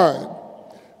sign.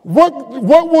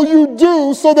 What will you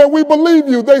do so that we believe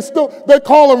you? They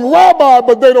call him rabbi,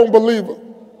 but they don't believe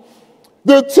him.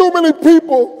 There are too many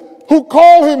people who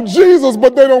call him Jesus,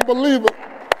 but they don't believe him.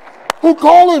 Who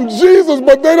call him Jesus,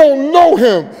 but they don't know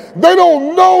him. They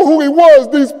don't know who he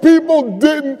was. These people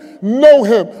didn't know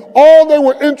him. All they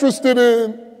were interested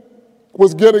in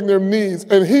was getting their needs.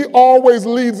 And he always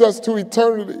leads us to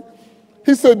eternity.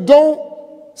 He said,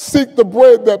 don't seek the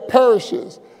bread that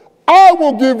perishes. I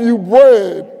will give you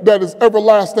bread that is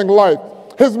everlasting life.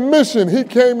 His mission, he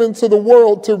came into the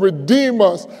world to redeem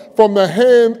us from the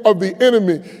hand of the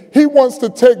enemy. He wants to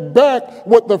take back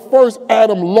what the first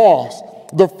Adam lost.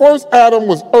 The first Adam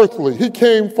was earthly. He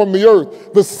came from the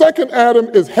earth. The second Adam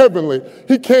is heavenly.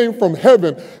 He came from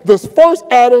heaven. This first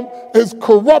Adam is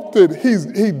corrupted.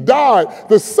 He died.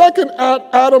 The second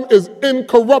Adam is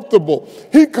incorruptible.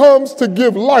 He comes to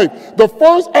give life. The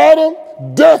first Adam,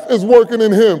 death is working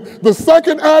in him. The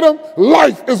second Adam,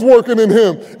 life is working in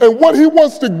him. And what he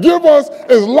wants to give us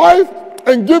is life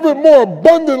and give it more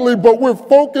abundantly, but we're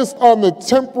focused on the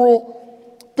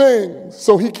temporal things.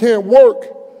 So he can't work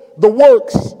the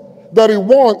works that he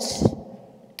wants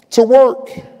to work.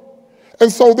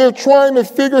 And so they're trying to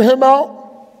figure him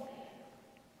out,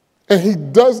 and he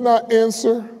does not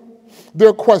answer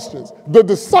their questions. The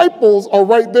disciples are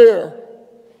right there.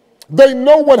 They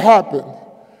know what happened.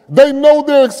 They know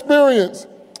their experience.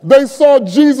 They saw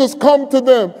Jesus come to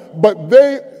them, but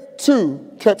they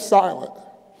too kept silent.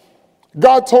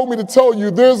 God told me to tell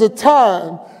you there's a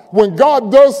time when God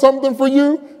does something for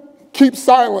you, keep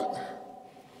silent.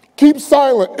 Keep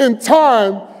silent. In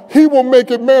time, he will make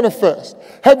it manifest.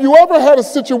 Have you ever had a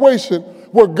situation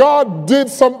where God did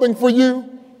something for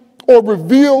you or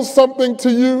revealed something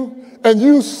to you and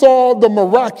you saw the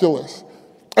miraculous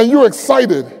and you're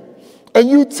excited and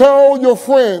you tell your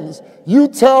friends, you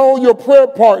tell your prayer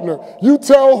partner, you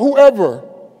tell whoever,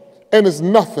 and it's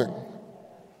nothing?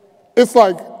 It's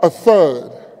like a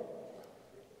thud.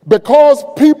 Because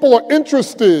people are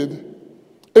interested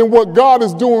in what God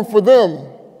is doing for them,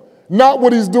 not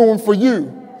what he's doing for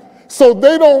you. So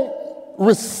they don't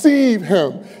receive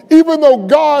him. Even though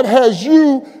God has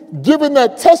you given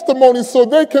that testimony so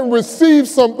they can receive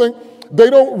something, they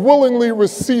don't willingly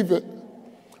receive it.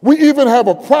 We even have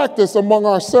a practice among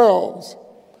ourselves.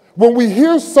 When we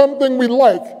hear something we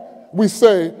like, we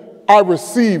say, I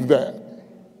receive that.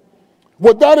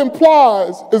 What that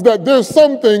implies is that there's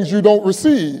some things you don't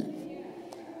receive.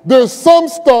 There's some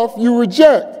stuff you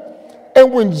reject.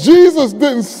 And when Jesus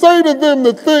didn't say to them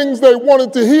the things they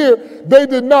wanted to hear, they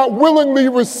did not willingly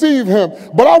receive him.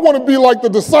 But I want to be like the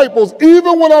disciples,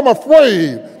 even when I'm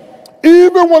afraid,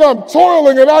 even when I'm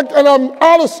toiling and I'm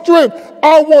out of strength,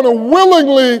 I want to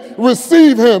willingly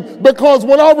receive him, because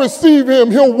when I receive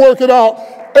him, he'll work it out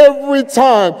every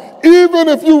time. Even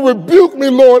if you rebuke me,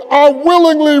 Lord, I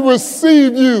willingly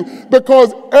receive you,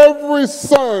 because every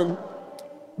son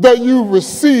that you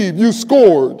receive, you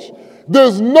scourge.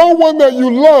 There's no one that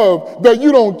you love that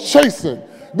you don't chasten.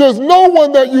 There's no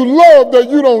one that you love that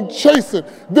you don't chasten.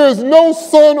 There's no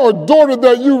son or daughter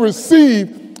that you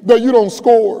receive that you don't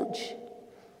scourge.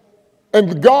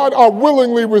 And God, I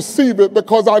willingly receive it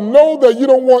because I know that you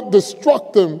don't want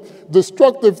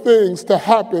destructive things to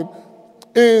happen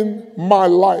in my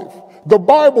life. The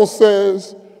Bible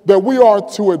says that we are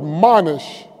to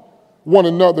admonish one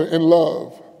another in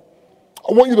love.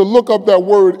 I want you to look up that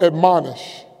word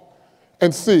admonish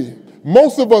and see.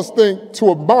 Most of us think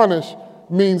to admonish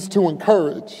means to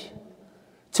encourage.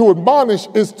 To admonish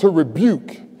is to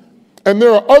rebuke. And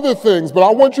there are other things, but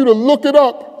I want you to look it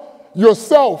up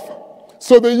yourself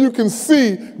so that you can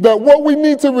see that what we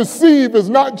need to receive is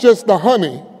not just the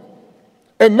honey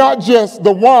and not just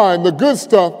the wine, the good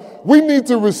stuff. We need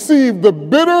to receive the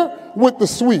bitter with the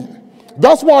sweet.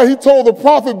 That's why he told the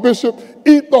prophet Bishop,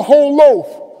 eat the whole loaf.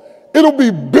 It'll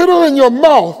be bitter in your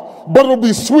mouth, but it'll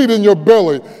be sweet in your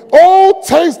belly. Oh,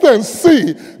 taste and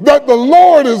see that the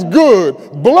Lord is good.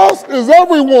 Blessed is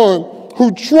everyone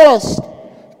who trusts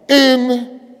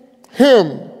in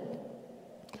him.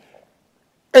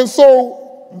 And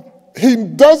so he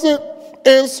doesn't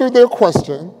answer their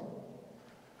question,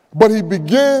 but he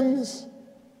begins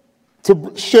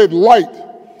to shed light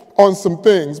on some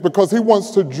things because he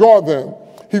wants to draw them.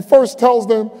 He first tells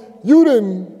them, you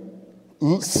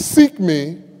didn't seek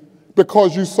me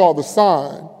because you saw the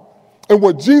sign. And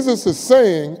what Jesus is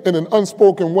saying in an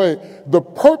unspoken way, the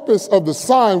purpose of the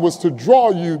sign was to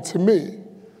draw you to me.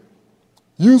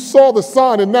 You saw the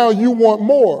sign and now you want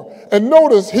more. And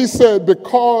notice he said,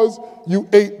 because you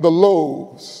ate the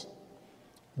loaves.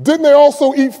 Didn't they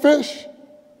also eat fish?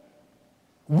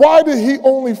 Why did he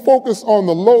only focus on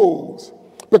the loaves?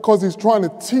 Because he's trying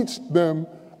to teach them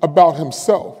about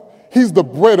himself. He's the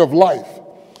bread of life.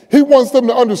 He wants them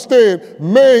to understand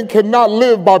man cannot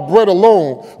live by bread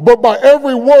alone, but by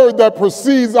every word that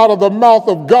proceeds out of the mouth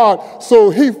of God. So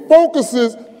he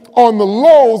focuses on the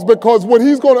loaves because what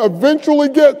he's going to eventually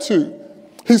get to,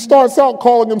 he starts out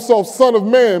calling himself Son of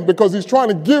Man because he's trying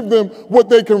to give them what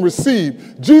they can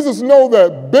receive. Jesus knows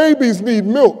that babies need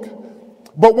milk,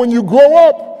 but when you grow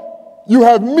up, you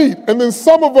have meat, and then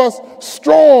some of us,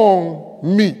 strong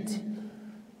meat.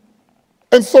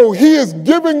 And so he is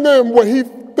giving them what he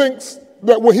thinks,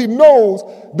 that what he knows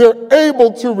they're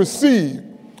able to receive.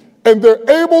 And they're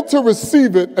able to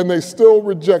receive it, and they still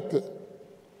reject it.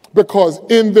 Because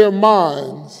in their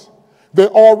minds, they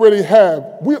already have,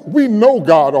 we know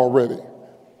God already.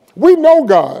 We know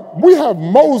God. We have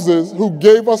Moses who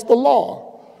gave us the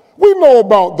law. We know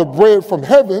about the bread from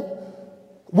heaven.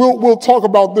 We'll talk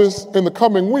about this in the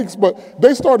coming weeks, but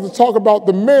they started to talk about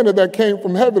the manna that came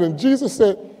from heaven, and Jesus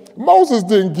said, Moses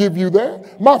didn't give you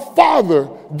that. My Father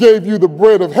gave you the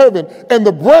bread of heaven, and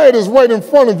the bread is right in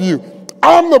front of you.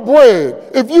 I'm the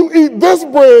bread. If you eat this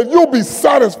bread, you'll be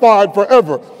satisfied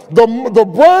forever. The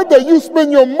bread that you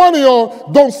spend your money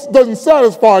on doesn't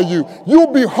satisfy you.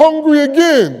 You'll be hungry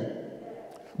again.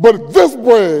 But this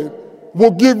bread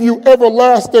will give you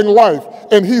everlasting life.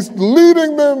 And he's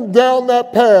leading them down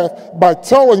that path by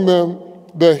telling them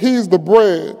that he's the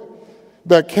bread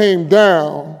that came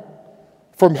down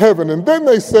from heaven. And then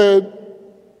they said,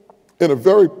 in a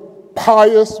very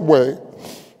pious way,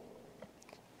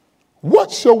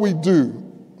 what shall we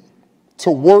do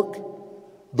to work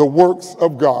the works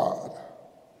of God?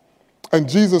 And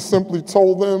Jesus simply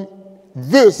told them,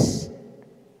 this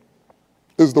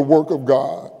is the work of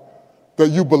God, that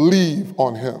you believe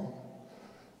on him.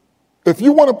 If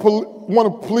you want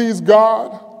to please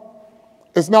God,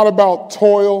 it's not about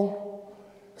toil,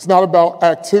 it's not about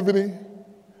activity,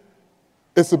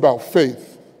 it's about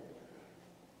faith.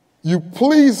 You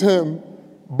please him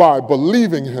by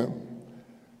believing him.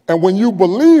 And when you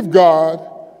believe God,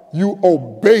 you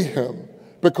obey him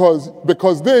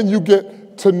because then you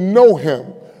get to know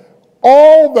him.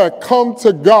 All that come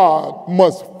to God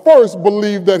must first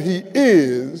believe that he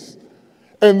is,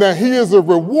 and that he is a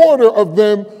rewarder of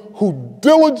them who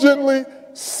diligently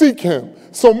seek him.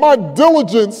 So my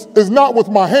diligence is not with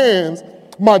my hands.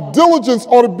 My diligence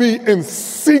ought to be in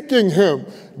seeking him.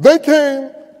 They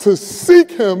came to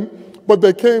seek him, but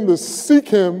they came to seek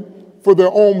him for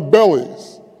their own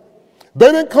bellies.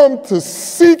 They didn't come to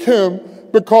seek him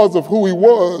because of who he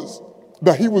was,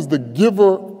 that he was the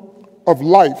giver of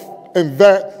life and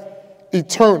that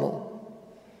eternal.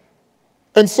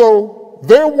 And so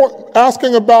they're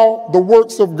asking about the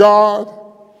works of God.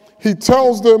 He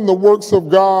tells them the works of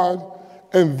God,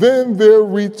 and then their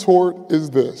retort is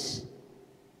this.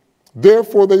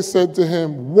 Therefore they said to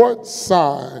him, what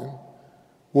sign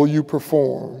will you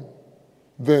perform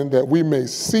then that we may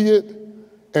see it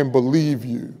and believe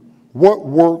you? What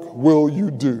work will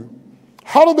you do?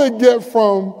 How do they get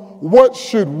from what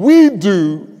should we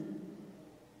do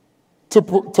to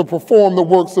perform the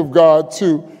works of God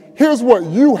to here's what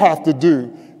you have to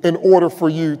do in order for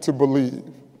you to believe?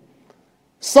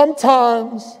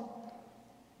 Sometimes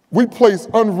we place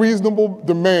unreasonable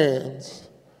demands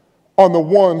on the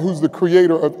one who's the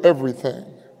creator of everything,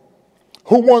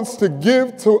 who wants to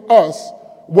give to us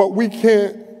what we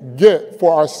can't get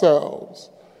for ourselves.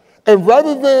 And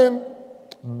rather than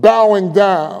bowing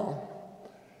down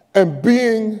and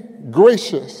being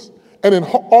gracious and in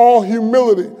all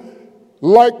humility,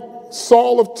 like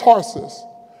Saul of Tarsus,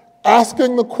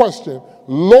 asking the question,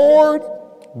 Lord,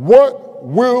 what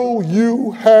will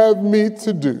you have me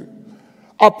to do?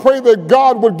 I pray that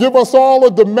God would give us all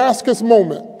a Damascus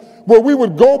moment where we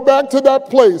would go back to that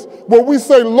place where we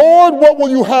say, Lord, what will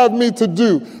you have me to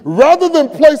do? Rather than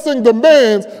placing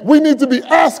demands, we need to be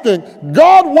asking,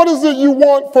 God, what is it you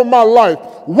want for my life?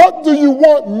 What do you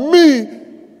want me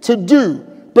to do?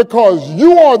 Because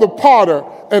you are the potter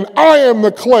and I am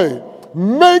the clay.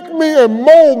 Make me and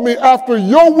mold me after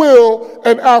your will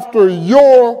and after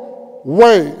your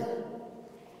way.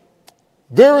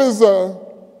 There is a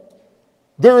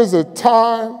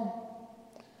time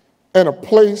and a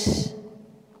place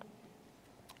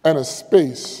and a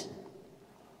space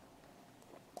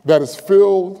that is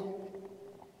filled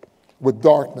with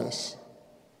darkness,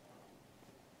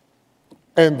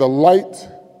 and the light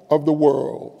of the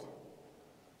world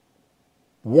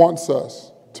wants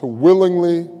us to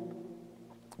willingly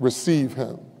receive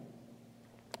him,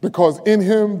 because in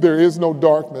him there is no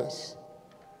darkness,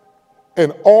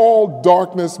 and all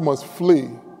darkness must flee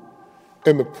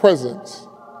in the presence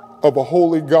of a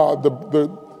holy God.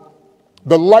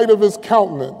 The light of his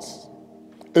countenance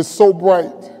is so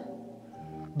bright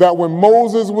that when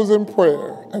Moses was in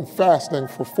prayer and fasting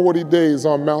for 40 days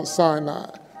on Mount Sinai,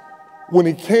 when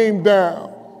he came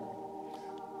down,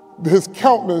 his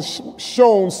countenance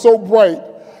shone so bright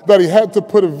that he had to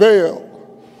put a veil.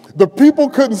 The people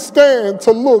couldn't stand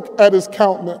to look at his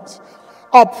countenance.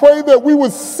 I pray that we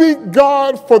would seek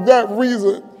God for that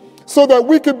reason, so that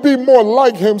we could be more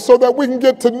like him, so that we can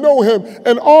get to know him.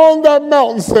 And on that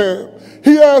mountainside,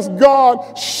 he asked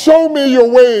God, show me your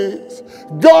ways.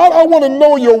 God, I want to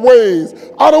know your ways.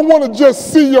 I don't want to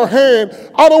just see your hand.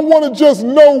 I don't want to just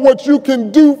know what you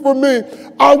can do for me.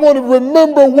 I want to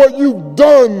remember what you've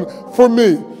done for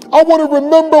me. I want to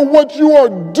remember what you are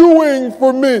doing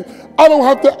for me. I don't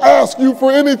have to ask you for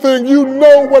anything. You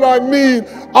know what I need.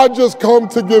 I just come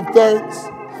to give thanks.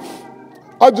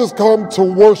 I just come to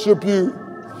worship you.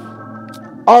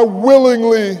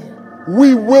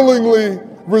 We willingly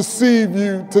receive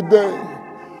you today.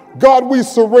 God, we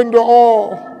surrender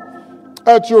all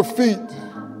at your feet.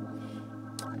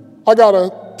 I got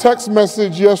a text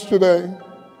message yesterday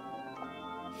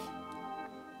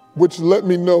which let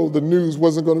me know the news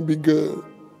wasn't going to be good.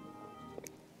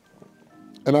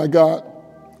 And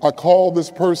I called this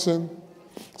person.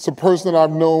 It's a person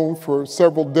I've known for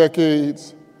several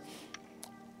decades.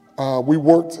 We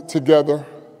worked together,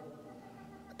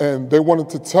 and they wanted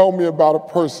to tell me about a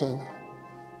person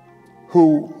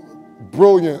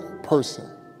brilliant person,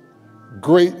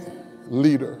 great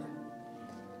leader,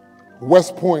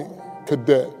 West Point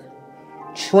cadet,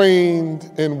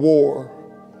 trained in war,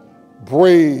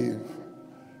 brave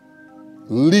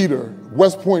leader.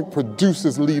 West Point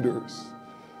produces leaders.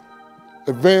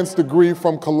 Advanced degree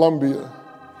from Columbia.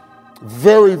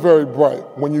 Very, very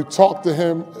bright. When you talk to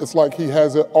him, it's like he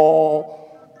has it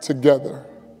all together.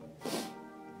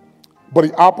 But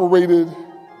he operated,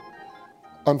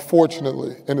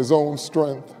 unfortunately, in his own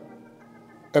strength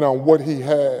and on what he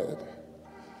had.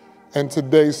 And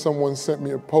today someone sent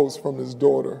me a post from his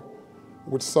daughter,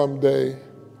 which someday,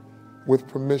 with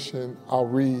permission, I'll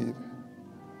read.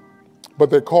 But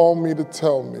they called me to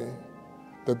tell me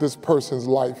that this person's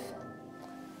life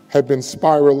had been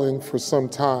spiraling for some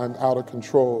time out of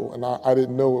control, and I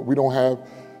didn't know it. We don't have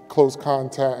close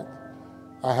contact.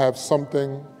 I have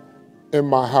something in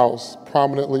my house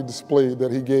prominently displayed that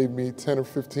he gave me 10 or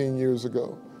 15 years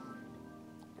ago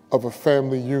of a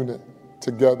family unit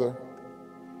together.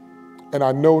 And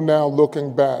I know now,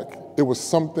 looking back, it was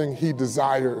something he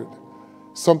desired,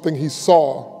 something he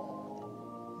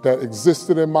saw that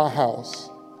existed in my house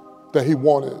that he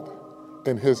wanted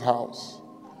in his house.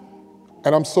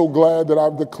 And I'm so glad that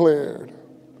I've declared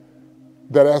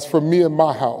that as for me and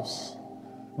my house,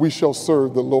 we shall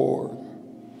serve the Lord.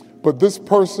 But this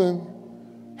person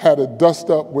had a dust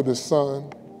up with his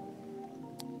son.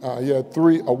 He had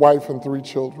a wife and 3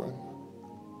 children.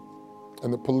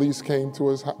 And the police came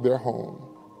to their home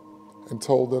and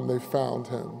told them they found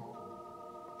him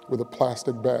with a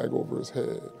plastic bag over his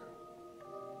head.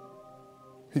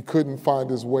 He couldn't find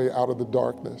his way out of the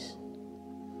darkness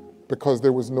because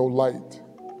there was no light.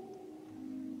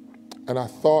 And I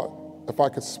thought if I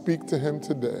could speak to him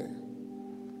today,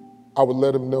 I would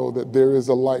let him know that there is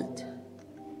a light.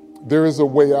 There is a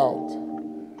way out.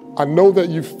 I know that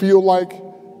you feel like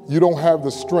you don't have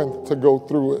the strength to go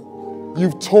through it.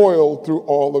 You've toiled through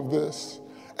all of this.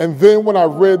 And then when I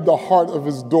read the heart of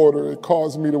his daughter, it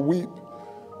caused me to weep,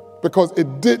 because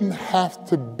it didn't have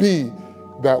to be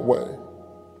that way.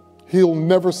 He'll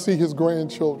never see his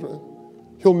grandchildren.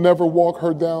 He'll never walk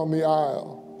her down the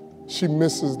aisle. She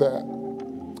misses that.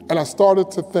 And I started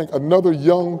to think, another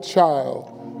young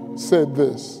child said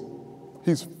this.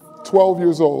 He's 12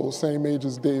 years old, same age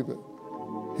as David.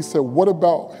 He said, what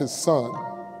about his son?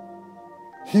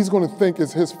 He's going to think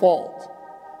it's his fault.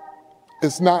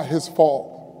 It's not his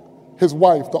fault. His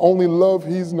wife, the only love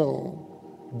he's known,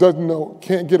 doesn't know,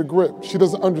 can't get a grip. She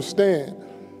doesn't understand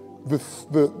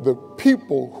the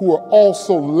people who are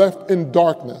also left in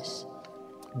darkness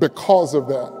because of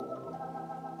that.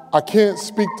 I can't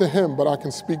speak to him, but I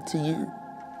can speak to you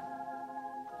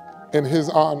in his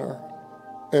honor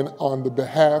and on the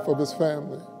behalf of his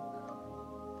family,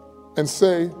 and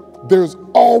say, there's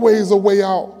always a way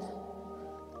out.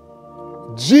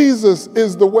 Jesus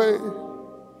is the way.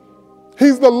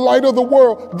 He's the light of the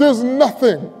world. There's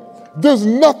nothing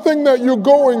that you're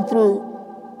going through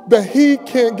that he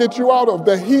can't get you out of,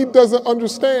 that he doesn't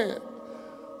understand.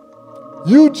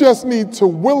 You just need to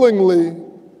willingly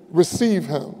receive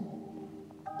him.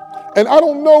 And I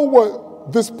don't know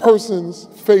what this person's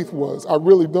faith was. I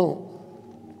really don't.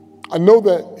 I know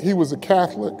that he was a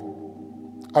Catholic.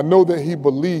 I know that he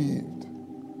believed,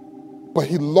 but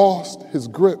he lost his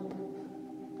grip.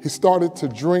 He started to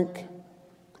drink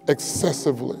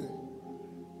excessively,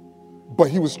 but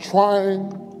he was trying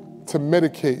to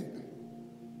medicate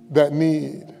that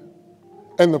need.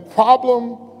 And the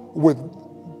problem with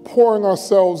pouring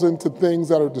ourselves into things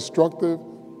that are destructive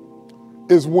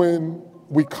is when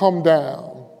we come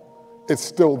down, it's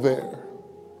still there.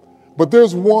 But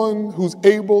there's one who's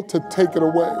able to take it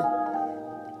away.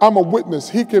 I'm a witness.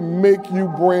 He can make you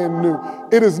brand new.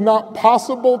 It is not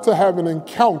possible to have an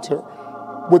encounter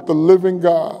with the living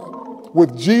God,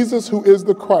 with Jesus who is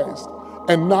the Christ,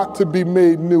 and not to be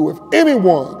made new. If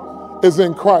anyone is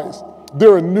in Christ,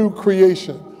 they're a new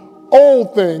creation.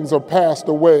 Old things are passed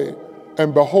away,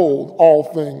 and behold, all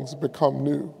things become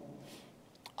new.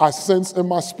 I sense in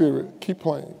my spirit, keep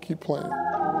playing,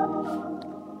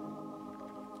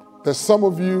 that some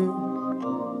of you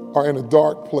are in a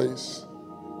dark place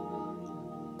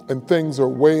and things are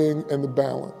weighing in the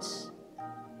balance.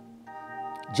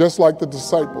 Just like the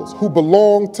disciples, who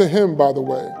belonged to him, by the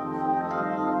way.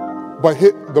 But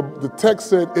the text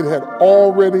said it had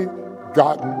already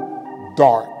gotten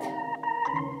dark.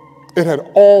 It had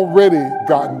already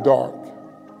gotten dark.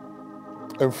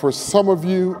 And for some of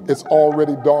you, it's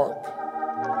already dark.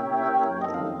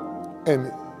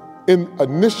 And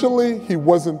initially, he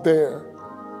wasn't there.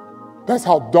 That's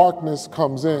how darkness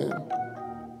comes in,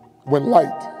 when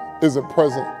light isn't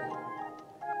present.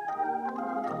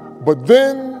 But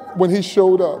then, when he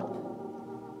showed up,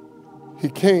 he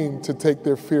came to take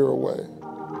their fear away.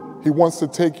 He wants to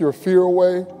take your fear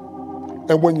away.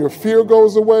 And when your fear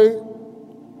goes away,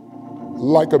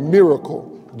 like a miracle,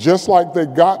 just like they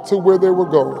got to where they were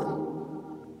going,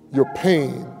 your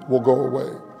pain will go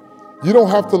away. You don't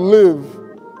have to live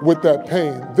with that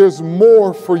pain. There's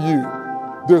more for you.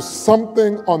 There's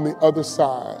something on the other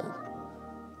side.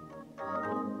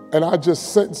 And I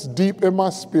just sense deep in my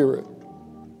spirit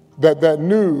that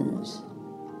news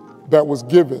that was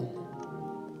given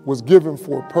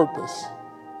for a purpose,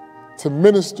 to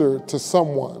minister to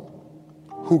someone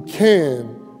who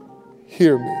can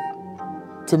hear me,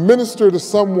 to minister to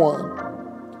someone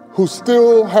who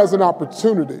still has an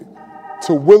opportunity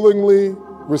to willingly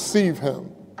receive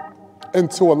him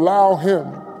and to allow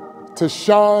him to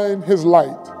shine his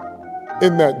light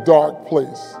in that dark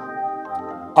place.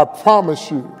 I promise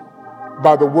you,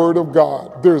 by the word of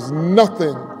God, there's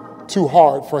nothing too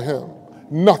hard for him.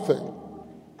 Nothing.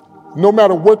 No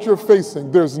matter what you're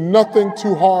facing, there's nothing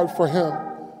too hard for him.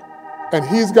 And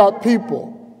he's got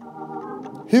people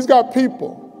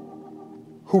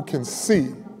who can see,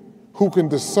 who can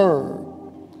discern,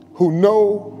 who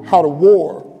know how to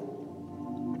war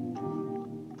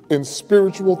in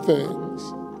spiritual things,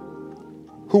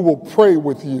 who will pray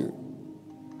with you,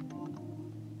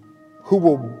 who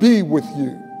will be with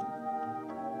you.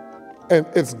 And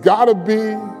it's got to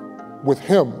be with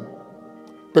him,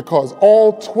 because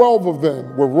all 12 of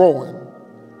them were rowing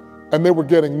and they were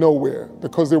getting nowhere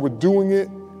because they were doing it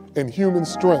in human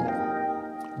strength.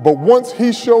 But once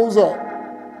he shows up,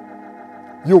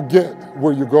 you'll get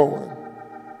where you're going.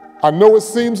 I know it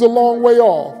seems a long way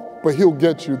off, but he'll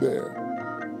get you there.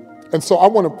 And so I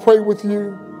want to pray with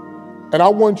you, and I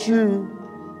want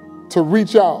you to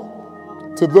reach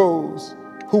out to those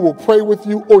who will pray with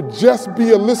you or just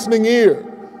be a listening ear.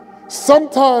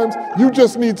 Sometimes you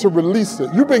just need to release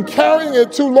it. You've been carrying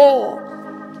it too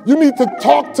long. You need to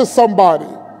talk to somebody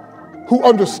who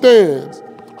understands,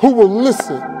 who will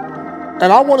listen.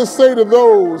 And I want to say to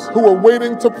those who are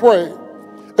waiting to pray,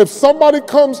 if somebody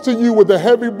comes to you with a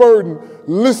heavy burden,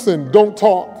 listen, don't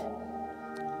talk.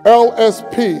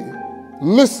 LSP,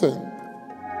 listen,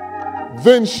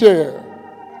 then share,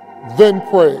 then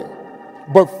pray.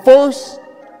 But first,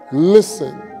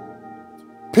 listen.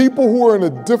 People who are in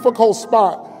a difficult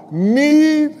spot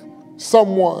need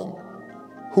someone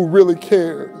who really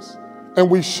cares. And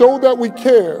we show that we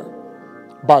care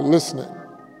by listening.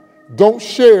 Don't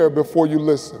share before you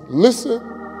listen. Listen,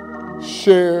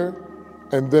 share,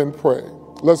 and then pray.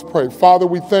 Let's pray. Father,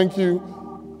 we thank you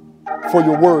for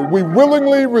your word. We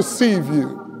willingly receive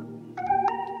you,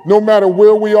 no matter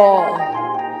where we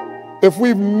are. If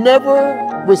we've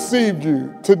never received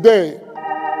you, today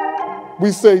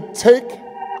we say, take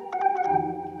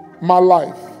my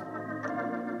life.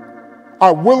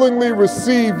 I willingly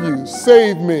receive you.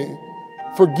 Save me.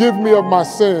 Forgive me of my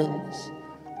sins.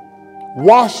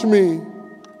 Wash me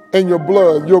and your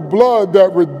blood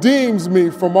that redeems me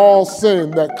from all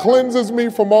sin, that cleanses me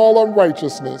from all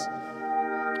unrighteousness.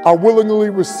 I willingly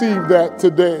receive that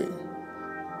today.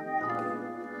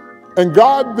 And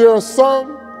God, there are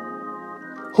some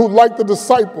who, like the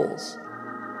disciples,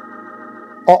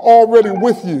 are already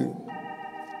with you,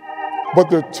 but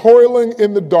they're toiling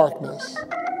in the darkness,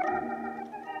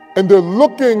 and they're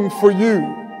looking for you.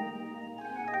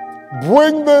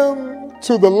 Bring them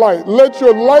to the light. Let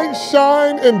your light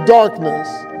shine in darkness,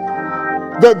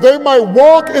 that they might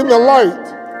walk in the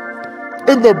light,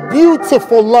 in the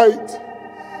beautiful light.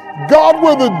 God,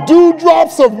 where the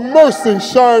dewdrops of mercy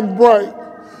shine bright.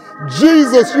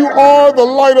 Jesus, you are the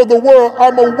light of the world.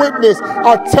 I'm a witness.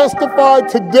 I testify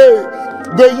today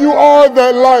that you are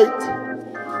that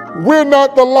light. We're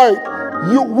not the light.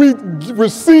 We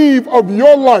receive of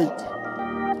your light.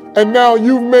 And now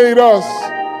you've made us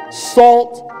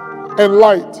salt and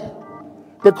light,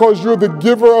 because you're the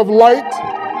giver of light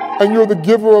and you're the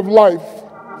giver of life.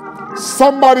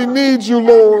 Somebody needs you,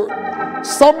 Lord.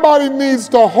 Somebody needs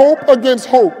to hope against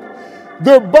hope.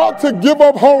 They're about to give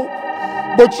up hope,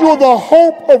 but you're the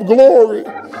hope of glory.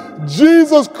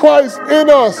 Jesus Christ in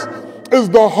us is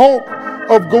the hope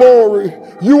of glory.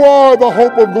 You are the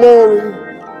hope of glory.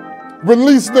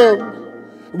 Release them.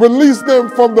 Release them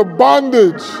from the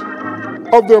bondage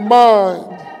of their mind.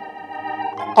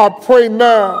 I pray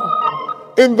now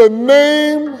in the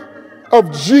name of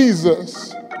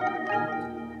Jesus.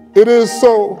 It is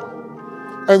so,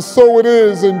 and so it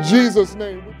is in Jesus'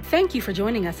 name. Thank you for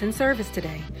joining us in service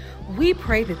today. We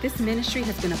pray that this ministry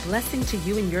has been a blessing to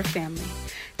you and your family.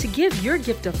 To give your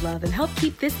gift of love and help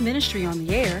keep this ministry on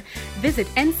the air, visit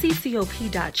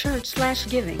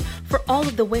nccop.church/giving for all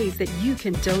of the ways that you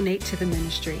can donate to the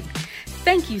ministry.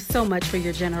 Thank you so much for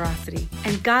your generosity,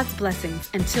 and God's blessings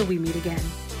until we meet again.